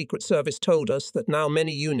from the Secret Service told us that now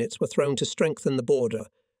many units were thrown to strengthen the border,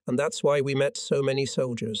 and that's why we met so many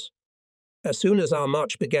soldiers. As soon as our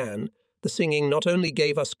march began, the singing not only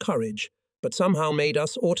gave us courage, but somehow made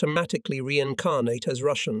us automatically reincarnate as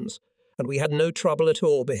Russians, and we had no trouble at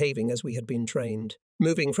all behaving as we had been trained.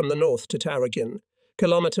 Moving from the north to Taragin,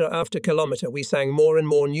 kilometre after kilometre we sang more and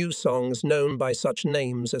more new songs known by such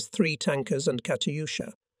names as Three Tankers and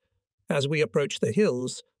Katyusha. As we approached the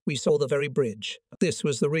hills, we saw the very bridge. This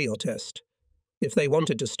was the real test. If they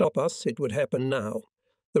wanted to stop us, it would happen now.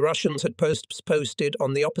 The Russians had posts posted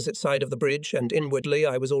on the opposite side of the bridge, and inwardly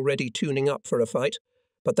I was already tuning up for a fight,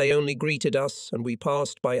 but they only greeted us, and we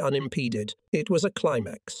passed by unimpeded. It was a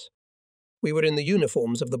climax. We were in the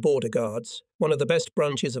uniforms of the border guards, one of the best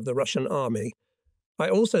branches of the Russian army. I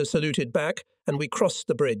also saluted back, and we crossed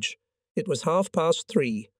the bridge. It was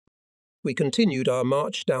 3:30. We continued our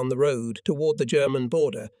march down the road toward the German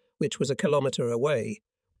border, which was a kilometre away.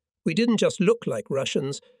 We didn't just look like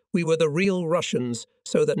Russians, we were the real Russians,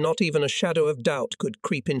 so that not even a shadow of doubt could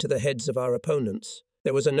creep into the heads of our opponents.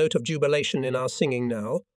 There was a note of jubilation in our singing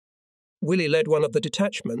now. Willie led one of the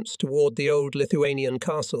detachments toward the old Lithuanian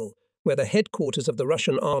castle, where the headquarters of the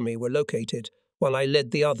Russian army were located, while I led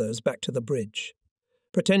the others back to the bridge.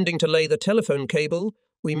 Pretending to lay the telephone cable,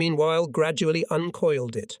 we meanwhile gradually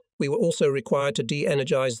uncoiled it. We were also required to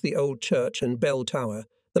de-energize the old church and bell tower,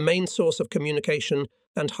 the main source of communication,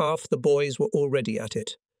 and half the boys were already at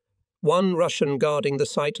it. One Russian guarding the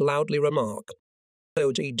site loudly remarked,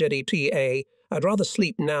 "OGDTA, I'd rather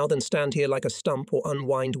sleep now than stand here like a stump or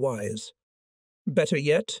unwind wires." "Better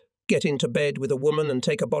yet, get into bed with a woman and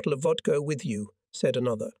take a bottle of vodka with you," said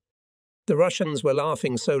another. The Russians were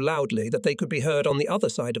laughing so loudly that they could be heard on the other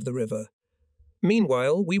side of the river.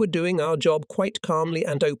 Meanwhile, we were doing our job quite calmly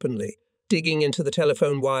and openly, digging into the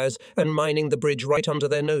telephone wires and mining the bridge right under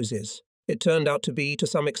their noses. It turned out to be to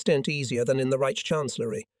some extent easier than in the Reich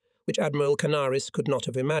Chancellery, which Admiral Canaris could not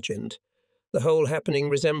have imagined. The whole happening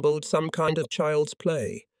resembled some kind of child's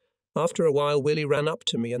play. After a while, Willie ran up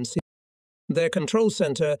to me and said, "Their control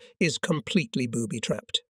center is completely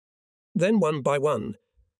booby-trapped." Then one by one,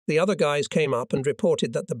 the other guys came up and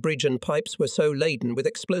reported that the bridge and pipes were so laden with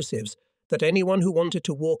explosives that anyone who wanted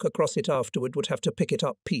to walk across it afterward would have to pick it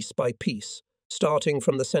up piece by piece, starting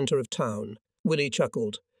from the center of town. Willie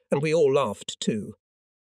chuckled, and we all laughed too.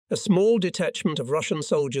 A small detachment of Russian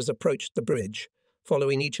soldiers approached the bridge,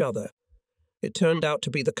 following each other. It turned out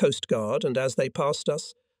to be the Coast Guard, and as they passed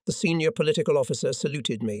us, the senior political officer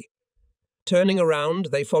saluted me. Turning around,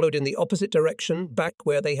 they followed in the opposite direction, back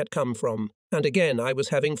where they had come from. And again I was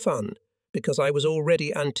having fun, because I was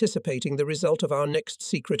already anticipating the result of our next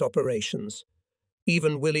secret operations.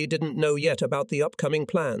 Even Willie didn't know yet about the upcoming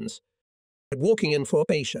plans. Walking in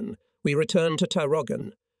formation, we returned to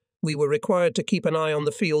Tarogin. We were required to keep an eye on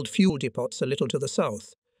the field fuel depots a little to the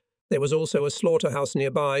south. There was also a slaughterhouse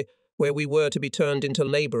nearby, where we were to be turned into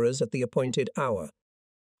labourers at the appointed hour.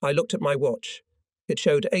 I looked at my watch. It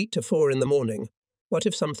showed 8 to 4 in the morning. What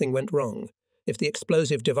if something went wrong? If the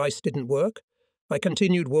explosive device didn't work? I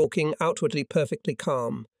continued walking, outwardly perfectly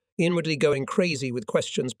calm, inwardly going crazy with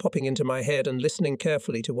questions popping into my head and listening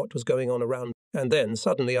carefully to what was going on around. And then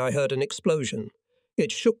suddenly I heard an explosion.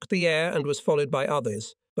 It shook the air and was followed by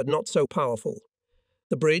others, but not so powerful.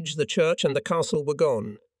 The bridge, the church, and the castle were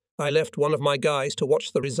gone. I left one of my guys to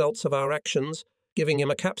watch the results of our actions, giving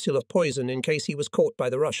him a capsule of poison in case he was caught by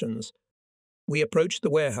the Russians. We approached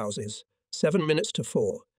the warehouses, 7 minutes to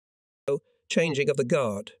 4. "Changing of the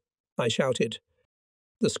guard," I shouted.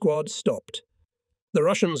 The squad stopped. The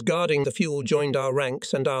Russians guarding the fuel joined our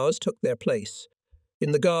ranks, and ours took their place.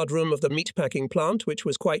 In the guard room of the meatpacking plant, which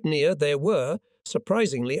was quite near, there were,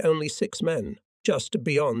 surprisingly, only 6 men. Just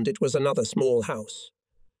beyond it was another small house.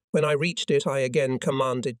 When I reached it, I again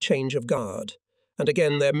commanded change of guard, and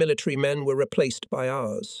again their military men were replaced by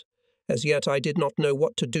ours. As yet I did not know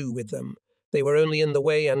what to do with them. They were only in the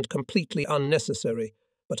way and completely unnecessary,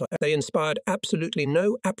 but they inspired absolutely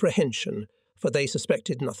no apprehension, for they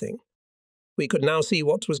suspected nothing. We could now see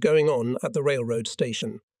what was going on at the railroad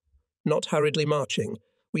station. Not hurriedly marching,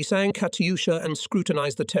 we sang Katyusha and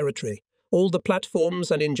scrutinized the territory. All the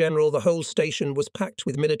platforms and in general the whole station was packed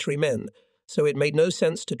with military men, so it made no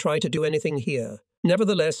sense to try to do anything here.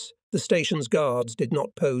 Nevertheless, the station's guards did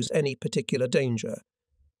not pose any particular danger.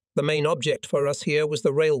 The main object for us here was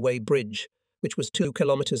the railway bridge, which was 2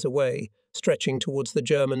 kilometers away, stretching towards the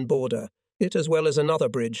German border. It, as well as another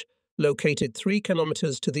bridge, located 3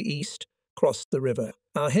 kilometers to the east, crossed the river.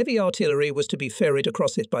 Our heavy artillery was to be ferried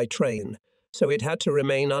across it by train, so it had to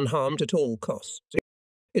remain unharmed at all costs.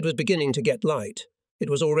 It was beginning to get light. It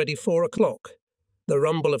was already 4 o'clock. The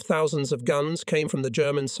rumble of thousands of guns came from the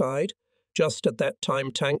German side. Just at that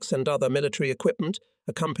time, tanks and other military equipment,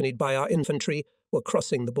 accompanied by our infantry, were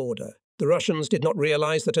crossing the border. The Russians did not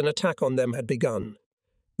realize that an attack on them had begun.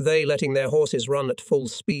 They, letting their horses run at full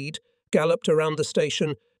speed, galloped around the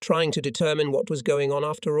station, trying to determine what was going on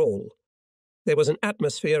after all. There was an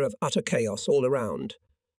atmosphere of utter chaos all around.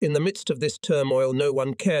 In the midst of this turmoil, no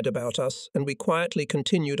one cared about us, and we quietly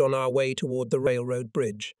continued on our way toward the railroad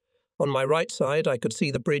bridge. On my right side, I could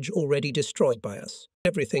see the bridge already destroyed by us.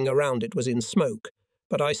 Everything around it was in smoke,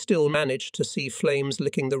 but I still managed to see flames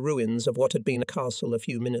licking the ruins of what had been a castle a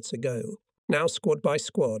few minutes ago. Now, squad by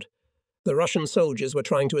squad, the Russian soldiers were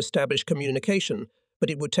trying to establish communication, but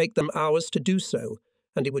it would take them hours to do so,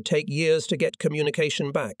 and it would take years to get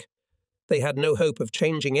communication back. They had no hope of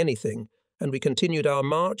changing anything, and we continued our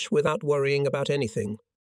march without worrying about anything.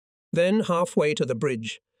 Then, halfway to the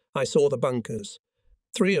bridge, I saw the bunkers.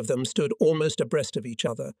 3 of them stood almost abreast of each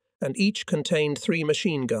other, and each contained 3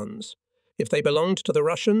 machine guns. If they belonged to the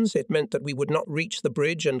Russians, it meant that we would not reach the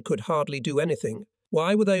bridge and could hardly do anything.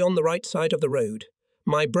 Why were they on the right side of the road?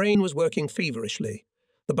 My brain was working feverishly.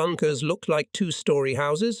 The bunkers looked like 2-story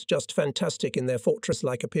houses, just fantastic in their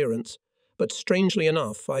fortress-like appearance. But strangely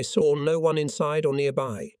enough, I saw no one inside or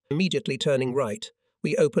nearby. Immediately turning right,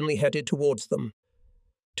 we openly headed towards them.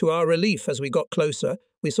 To our relief, as we got closer,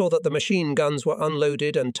 we saw that the machine guns were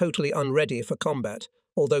unloaded and totally unready for combat,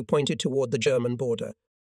 although pointed toward the German border.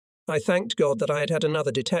 I thanked God that I had had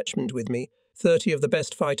another detachment with me, 30 of the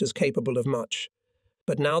best fighters capable of much.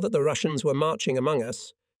 But now that the Russians were marching among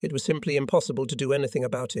us, it was simply impossible to do anything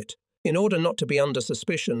about it. In order not to be under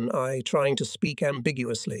suspicion, I, trying to speak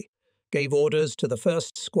ambiguously, gave orders to the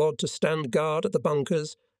first squad to stand guard at the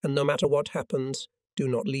bunkers and no matter what happens, do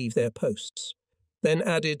not leave their posts. Then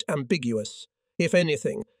added ambiguous, if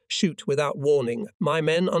anything, shoot without warning. My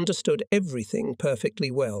men understood everything perfectly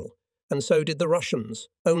well, and so did the Russians,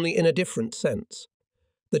 only in a different sense.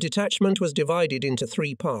 The detachment was divided into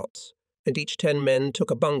 3 parts, and each 10 men took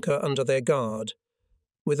a bunker under their guard.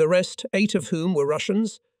 With the rest, 8 of whom were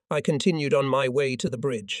Russians, I continued on my way to the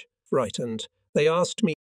bridge, frightened. They asked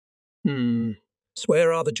me,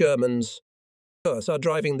 "Where are the Germans?" "Us are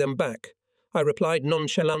driving them back." I replied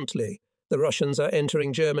nonchalantly, "The Russians are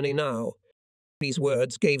entering Germany now." These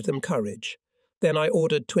words gave them courage. Then I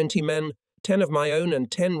ordered 20 men, 10 of my own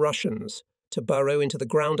and 10 Russians, to burrow into the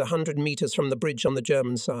ground 100 meters from the bridge on the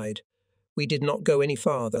German side. We did not go any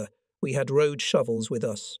farther. We had road shovels with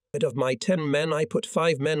us. Of my 10 men, I put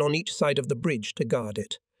 5 men on each side of the bridge to guard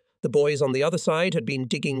it. The boys on the other side had been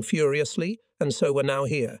digging furiously, and so were now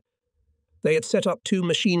here. They had set up 2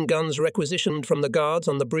 machine guns requisitioned from the guards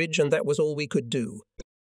on the bridge, and that was all we could do.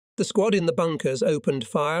 The squad in the bunkers opened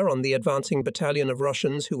fire on the advancing battalion of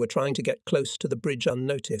Russians who were trying to get close to the bridge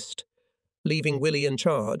unnoticed. Leaving Willie in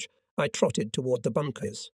charge, I trotted toward the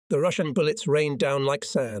bunkers. The Russian bullets rained down like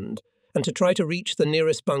sand, and to try to reach the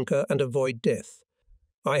nearest bunker and avoid death,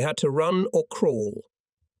 I had to run or crawl.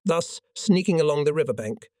 Thus, sneaking along the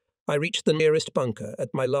riverbank, I reached the nearest bunker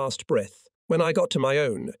at my last breath. When I got to my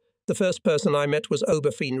own, the first person I met was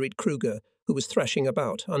Oberfienried Kruger, who was thrashing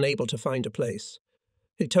about, unable to find a place.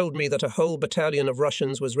 He told me that a whole battalion of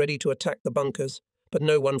Russians was ready to attack the bunkers, but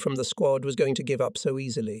no one from the squad was going to give up so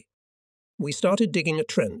easily. We started digging a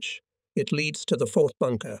trench. It leads to the 4th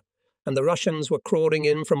bunker, and the Russians were crawling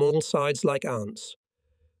in from all sides like ants.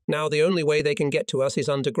 Now the only way they can get to us is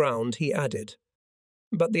underground, he added.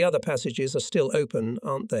 But the other passages are still open,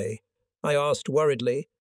 aren't they? I asked worriedly.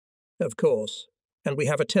 Of course, and we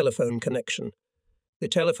have a telephone connection. The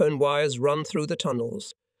telephone wires run through the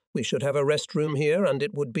tunnels. We should have a rest room here, and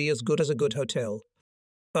it would be as good as a good hotel.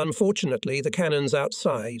 Unfortunately, the cannons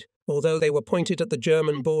outside, although they were pointed at the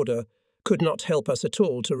German border, could not help us at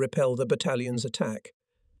all to repel the battalion's attack.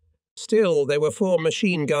 Still, there were 4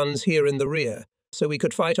 machine guns here in the rear, so we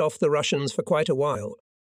could fight off the Russians for quite a while.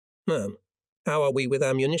 How are we with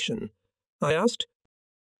ammunition? I asked.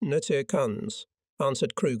 Not here guns,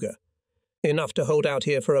 answered Kruger. Enough to hold out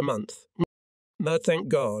here for a month. No, thank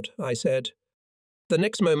God, I said. The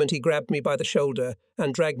next moment he grabbed me by the shoulder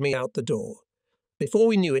and dragged me out the door. Before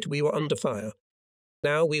we knew it, we were under fire.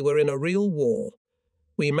 Now we were in a real war.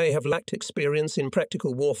 We may have lacked experience in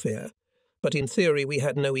practical warfare, but in theory we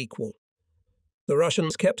had no equal. The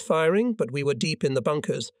Russians kept firing, but we were deep in the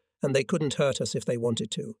bunkers, and they couldn't hurt us if they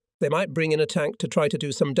wanted to. They might bring in a tank to try to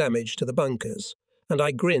do some damage to the bunkers, and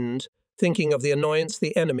I grinned, thinking of the annoyance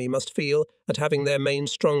the enemy must feel at having their main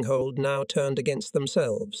stronghold now turned against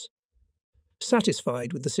themselves.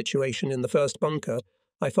 Satisfied with the situation in the first bunker,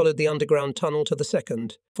 I followed the underground tunnel to the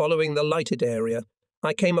second. Following the lighted area,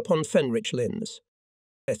 I came upon Fenrich Linz.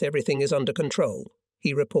 "Everything is under control,"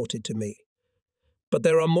 he reported to me. "But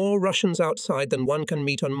there are more Russians outside than one can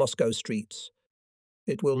meet on Moscow streets.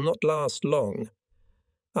 It will not last long."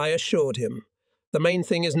 I assured him. The main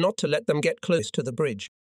thing is not to let them get close to the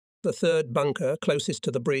bridge. The third bunker, closest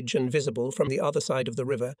to the bridge and visible from the other side of the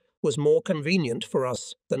river, was more convenient for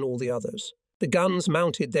us than all the others. The guns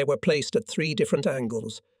mounted there were placed at 3 different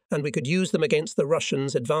angles, and we could use them against the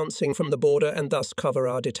Russians advancing from the border and thus cover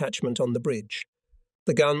our detachment on the bridge.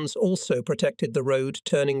 The guns also protected the road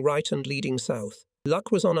turning right and leading south.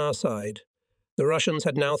 Luck was on our side. The Russians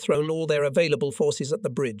had now thrown all their available forces at the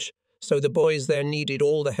bridge, so the boys there needed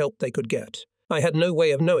all the help they could get. I had no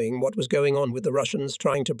way of knowing what was going on with the Russians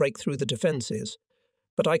trying to break through the defences,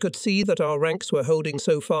 but I could see that our ranks were holding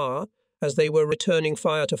so far as they were returning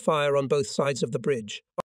fire to fire on both sides of the bridge.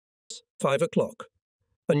 5 o'clock.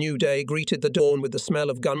 A new day greeted the dawn with the smell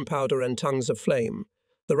of gunpowder and tongues of flame.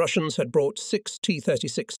 The Russians had brought 6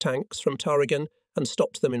 T-36 tanks from Tarogin and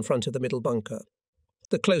stopped them in front of the middle bunker.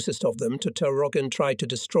 The closest of them to Tarogin tried to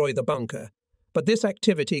destroy the bunker, but this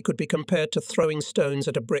activity could be compared to throwing stones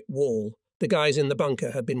at a brick wall. The guys in the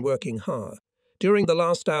bunker had been working hard. During the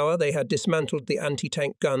last hour, they had dismantled the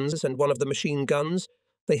anti-tank guns and one of the machine guns.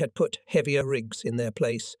 They had put heavier rigs in their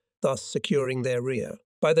place, thus securing their rear.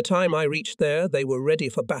 By the time I reached there, they were ready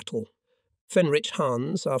for battle. Fenrich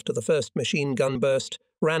Hans, after the first machine gun burst,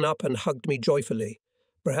 ran up and hugged me joyfully.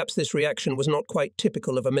 Perhaps this reaction was not quite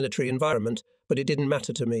typical of a military environment, but it didn't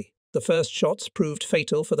matter to me. The first shots proved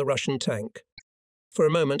fatal for the Russian tank. For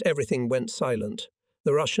a moment, everything went silent.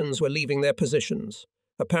 The Russians were leaving their positions.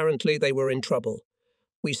 Apparently, they were in trouble.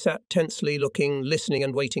 We sat tensely looking, listening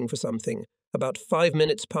and waiting for something. About 5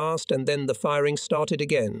 minutes passed, and then the firing started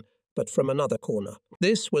again, but from another corner.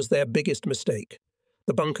 This was their biggest mistake.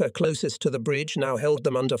 The bunker closest to the bridge now held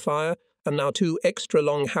them under fire, and now 2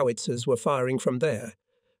 extra-long howitzers were firing from there.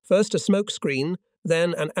 First a smoke screen,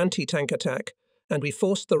 then an anti-tank attack, and we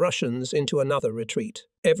forced the Russians into another retreat.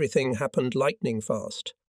 Everything happened lightning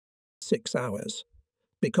fast. 6 hours.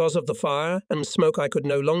 Because of the fire and smoke, I could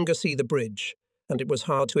no longer see the bridge, and it was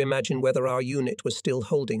hard to imagine whether our unit was still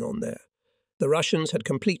holding on there. The Russians had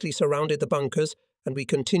completely surrounded the bunkers, and we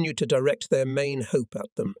continued to direct their main hope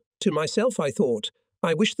at them. To myself, I thought,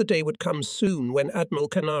 I wish the day would come soon when Admiral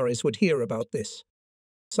Canaris would hear about this.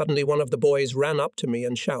 Suddenly one of the boys ran up to me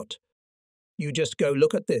and shouted, "You just go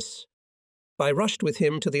look at this." I rushed with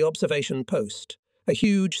him to the observation post. A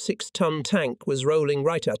huge 6-ton tank was rolling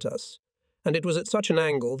right at us, and it was at such an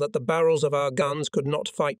angle that the barrels of our guns could not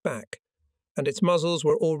fight back, and its muzzles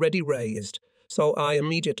were already raised, so I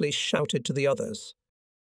immediately shouted to the others,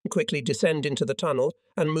 "Quickly descend into the tunnel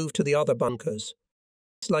and move to the other bunkers."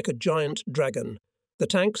 It's like a giant dragon. The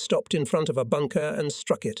tank stopped in front of a bunker and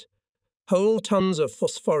struck it. Whole tons of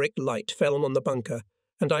phosphoric light fell on the bunker,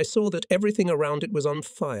 and I saw that everything around it was on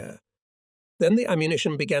fire. Then the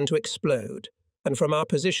ammunition began to explode, and from our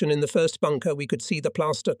position in the first bunker we could see the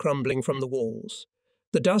plaster crumbling from the walls.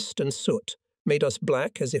 The dust and soot made us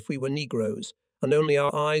black as if we were Negroes, and only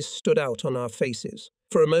our eyes stood out on our faces.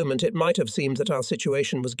 For a moment it might have seemed that our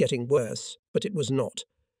situation was getting worse, but it was not,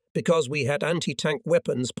 because we had anti-tank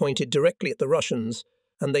weapons pointed directly at the Russians,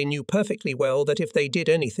 and they knew perfectly well that if they did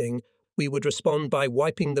anything, we would respond by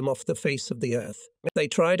wiping them off the face of the earth. They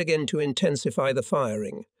tried again to intensify the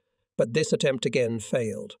firing, but this attempt again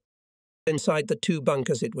failed. Inside the 2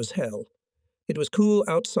 bunkers it was hell. It was cool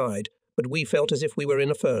outside, but we felt as if we were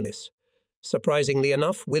in a furnace. Surprisingly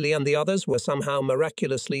enough, Willie and the others were somehow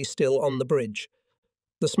miraculously still on the bridge.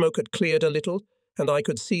 The smoke had cleared a little, and I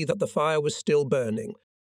could see that the fire was still burning.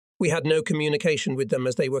 We had no communication with them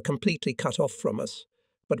as they were completely cut off from us,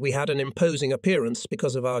 but we had an imposing appearance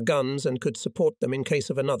because of our guns and could support them in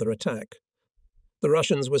case of another attack. The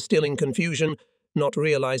Russians were still in confusion, not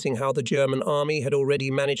realizing how the German army had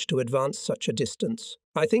already managed to advance such a distance.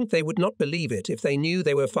 I think they would not believe it if they knew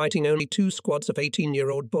they were fighting only 2 squads of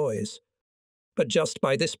 18-year-old boys. But just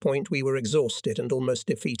by this point we were exhausted and almost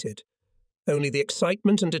defeated. Only the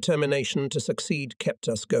excitement and determination to succeed kept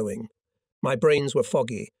us going. My brains were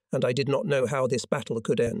foggy, and I did not know how this battle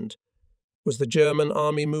could end. Was the German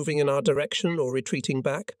army moving in our direction or retreating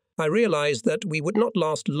back? I realized that we would not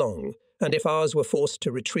last long, and if ours were forced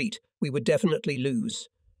to retreat, we would definitely lose.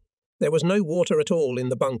 There was no water at all in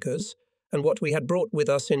the bunkers, and what we had brought with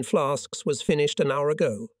us in flasks was finished an hour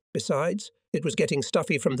ago. Besides, it was getting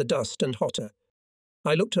stuffy from the dust and hotter.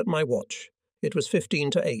 I looked at my watch. It was 15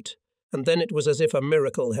 to 8, and then it was as if a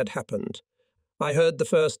miracle had happened. I heard the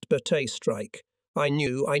first Berthet strike. I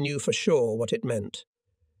knew for sure what it meant.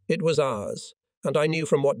 It was ours, and I knew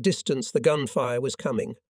from what distance the gunfire was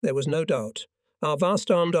coming. There was no doubt. Our vast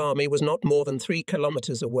armed army was not more than 3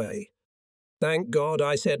 kilometers away. Thank God,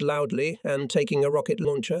 I said loudly, and taking a rocket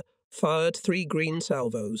launcher, fired 3 green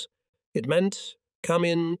salvos. It meant, come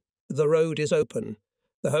in, the road is open.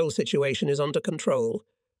 The whole situation is under control.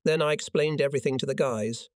 Then I explained everything to the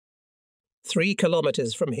guys. 3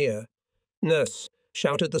 kilometers from here. Nurse,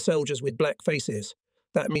 shouted the soldiers with black faces.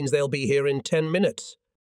 That means they'll be here in 10 minutes.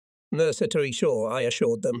 Necessary, sure, I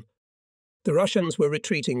assured them. The Russians were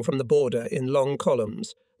retreating from the border in long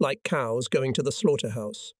columns, like cows going to the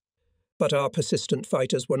slaughterhouse. But our persistent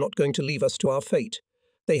fighters were not going to leave us to our fate.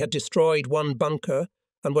 They had destroyed 1 bunker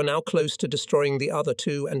and were now close to destroying the other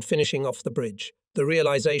 2 and finishing off the bridge. The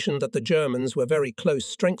realization that the Germans were very close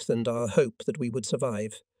strengthened our hope that we would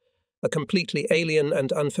survive. A completely alien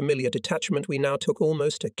and unfamiliar detachment, we now took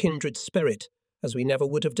almost a kindred spirit, as we never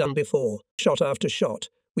would have done before. Shot after shot,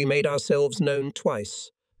 we made ourselves known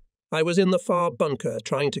twice. I was in the far bunker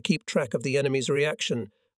trying to keep track of the enemy's reaction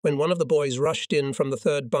when one of the boys rushed in from the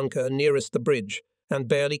 3rd bunker nearest the bridge and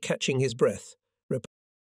barely catching his breath.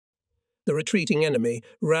 The retreating enemy,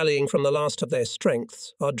 rallying from the last of their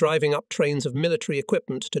strengths, are driving up trains of military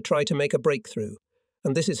equipment to try to make a breakthrough,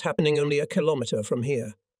 and this is happening only a kilometer from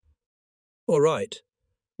here. All right.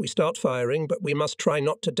 We start firing, but we must try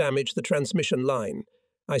not to damage the transmission line,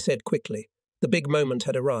 I said quickly. The big moment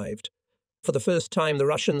had arrived. For the first time, the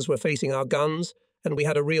Russians were facing our guns, and we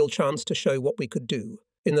had a real chance to show what we could do.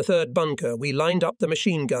 In the 3rd bunker, we lined up the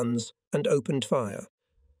machine guns and opened fire.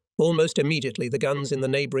 Almost immediately, the guns in the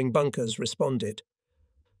neighbouring bunkers responded.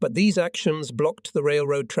 But these actions blocked the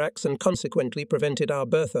railroad tracks and consequently prevented our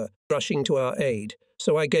Bertha rushing to our aid,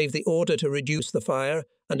 so I gave the order to reduce the fire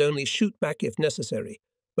and only shoot back if necessary,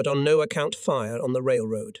 but on no account fire on the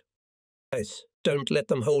railroad. Guys, don't let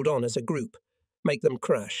them hold on as a group. Make them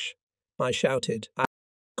crash, I shouted.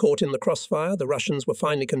 Caught in the crossfire, the Russians were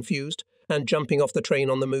finally confused and, jumping off the train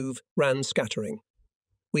on the move, ran scattering.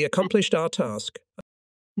 We accomplished our task.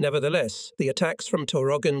 Nevertheless, the attacks from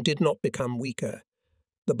Torogan did not become weaker.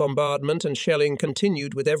 The bombardment and shelling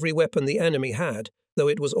continued with every weapon the enemy had, though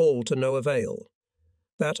it was all to no avail.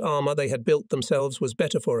 That armour they had built themselves was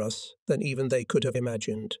better for us than even they could have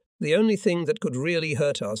imagined. The only thing that could really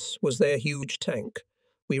hurt us was their huge tank.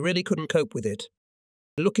 We really couldn't cope with it.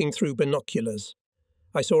 Looking through binoculars,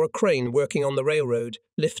 I saw a crane working on the railroad,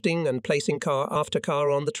 lifting and placing car after car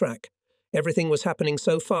on the track. Everything was happening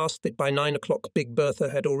so fast that by 9 o'clock Big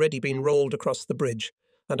Bertha had already been rolled across the bridge,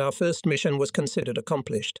 and our first mission was considered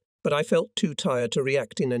accomplished, but I felt too tired to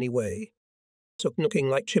react in any way. So looking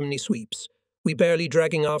like chimney sweeps, we barely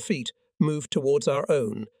dragging our feet, moved towards our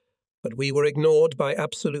own, but we were ignored by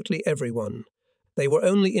absolutely everyone. They were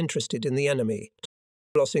only interested in the enemy.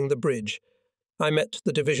 Crossing the bridge, I met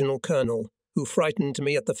the divisional colonel, who frightened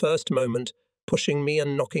me at the first moment, pushing me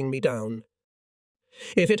and knocking me down.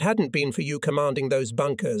 If it hadn't been for you commanding those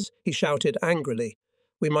bunkers, he shouted angrily,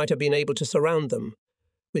 we might have been able to surround them.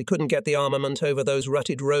 We couldn't get the armament over those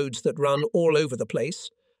rutted roads that run all over the place,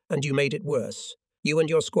 and you made it worse. You and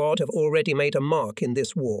your squad have already made a mark in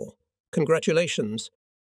this war. Congratulations.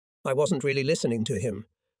 I wasn't really listening to him.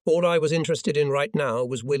 All I was interested in right now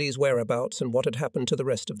was Willie's whereabouts and what had happened to the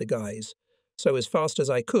rest of the guys. So as fast as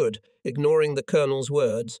I could, ignoring the colonel's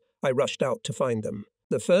words, I rushed out to find them.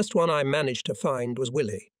 The first one I managed to find was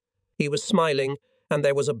Willie. He was smiling, and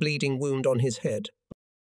there was a bleeding wound on his head.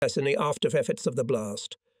 Yes, in the after effects of the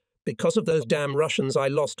blast. Because of those damn Russians, I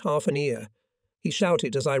lost half an ear. He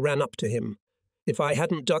shouted as I ran up to him. If I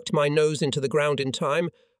hadn't ducked my nose into the ground in time,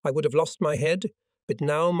 I would have lost my head, but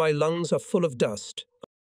now my lungs are full of dust.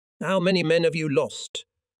 How many men have you lost?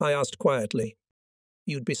 I asked quietly.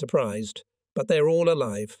 You'd be surprised, but they're all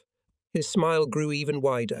alive. His smile grew even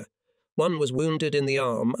wider. One was wounded in the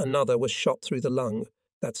arm, another was shot through the lung.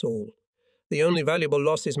 That's all. The only valuable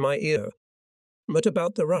loss is my ear. What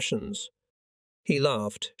about the Russians? He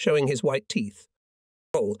laughed, showing his white teeth.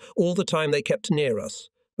 All the time they kept near us,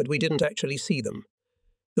 but we didn't actually see them.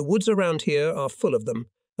 The woods around here are full of them,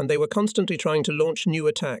 and they were constantly trying to launch new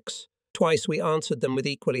attacks. Twice we answered them with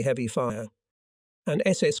equally heavy fire. An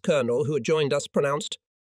SS colonel who had joined us pronounced,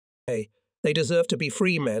 "Hey, they deserve to be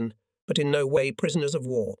free men, but in no way prisoners of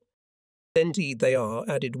war." "Indeed they are,"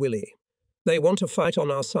 added Willie. "They want to fight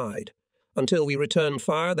on our side. Until we returned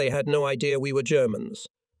fire, they had no idea we were Germans.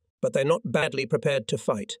 But they're not badly prepared to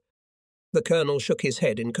fight." The colonel shook his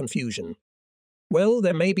head in confusion. "Well,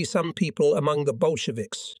 there may be some people among the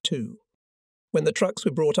Bolsheviks, too." When the trucks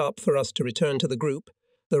were brought up for us to return to the group,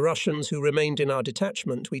 the Russians who remained in our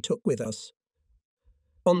detachment we took with us.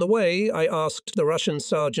 On the way, I asked the Russian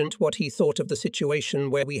sergeant what he thought of the situation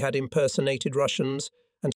where we had impersonated Russians,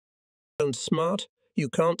 and smart, you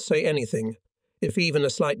can't say anything. If even a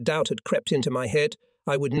slight doubt had crept into my head,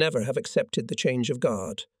 I would never have accepted the change of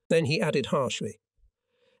guard. Then he added harshly,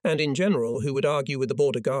 and in general, who would argue with the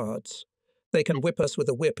border guards? They can whip us with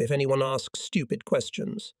a whip if anyone asks stupid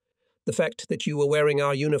questions. The fact that you were wearing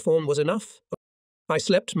our uniform was enough. I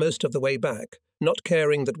slept most of the way back, not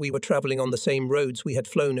caring that we were travelling on the same roads we had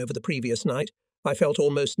flown over the previous night. I felt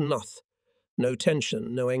almost nothing. No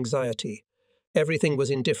tension, no anxiety. Everything was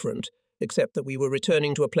indifferent, except that we were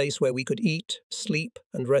returning to a place where we could eat, sleep,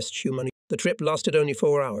 and rest humanly. The trip lasted only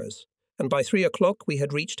 4 hours, and by 3 o'clock we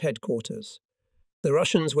had reached headquarters. The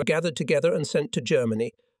Russians were gathered together and sent to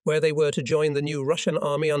Germany, where they were to join the new Russian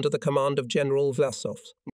army under the command of General Vlasov.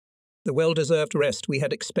 The well-deserved rest we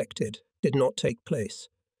had expected did not take place.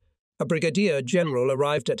 A brigadier general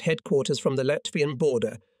arrived at headquarters from the Latvian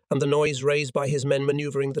border, and the noise raised by his men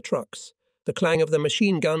maneuvering the trucks, the clang of the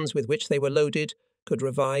machine guns with which they were loaded, could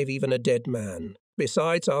revive even a dead man.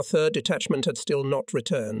 Besides, our 3rd detachment had still not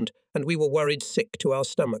returned, and we were worried sick to our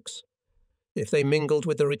stomachs. If they mingled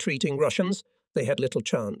with the retreating Russians, they had little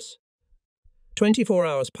chance. 24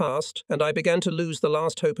 hours passed, and I began to lose the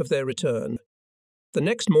last hope of their return. The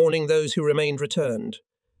next morning those who remained returned.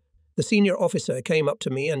 The senior officer came up to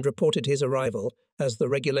me and reported his arrival, as the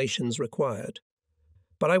regulations required.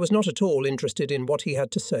 But I was not at all interested in what he had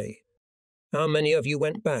to say. "How many of you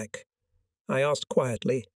went back?" I asked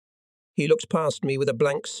quietly. He looked past me with a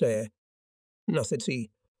blank stare. "Nothing, see."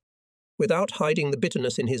 Without hiding the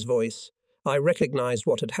bitterness in his voice, I recognized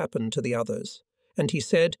what had happened to the others, and he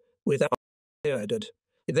said, without added.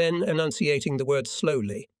 Then, enunciating the words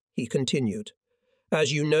slowly, he continued,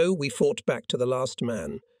 "As you know, we fought back to the last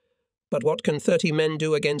man. But what can 30 men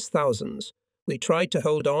do against thousands? We tried to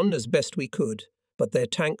hold on as best we could, but their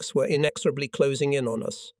tanks were inexorably closing in on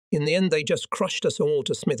us. In the end, they just crushed us all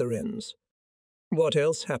to smithereens." "What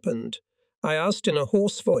else happened?" I asked in a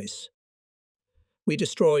hoarse voice. "We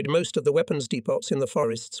destroyed most of the weapons depots in the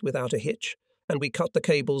forests without a hitch, and we cut the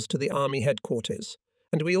cables to the army headquarters,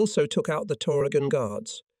 and we also took out the Torregan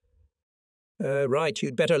guards." Right,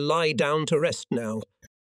 you'd better lie down to rest now."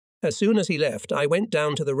 As soon as he left, I went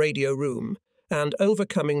down to the radio room and,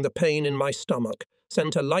 overcoming the pain in my stomach,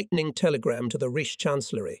 sent a lightning telegram to the Reich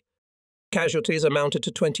Chancellery. Casualties amounted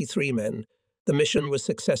to 23 men. The mission was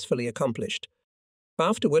successfully accomplished.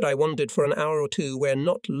 Afterward, I wondered for an hour or two where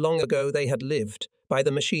not long ago they had lived, by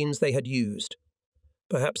the machines they had used.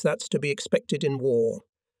 Perhaps that's to be expected in war.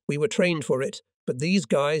 We were trained for it, but these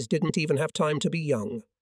guys didn't even have time to be young.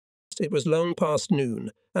 It was long past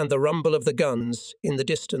noon, and the rumble of the guns in the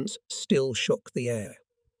distance still shook the air.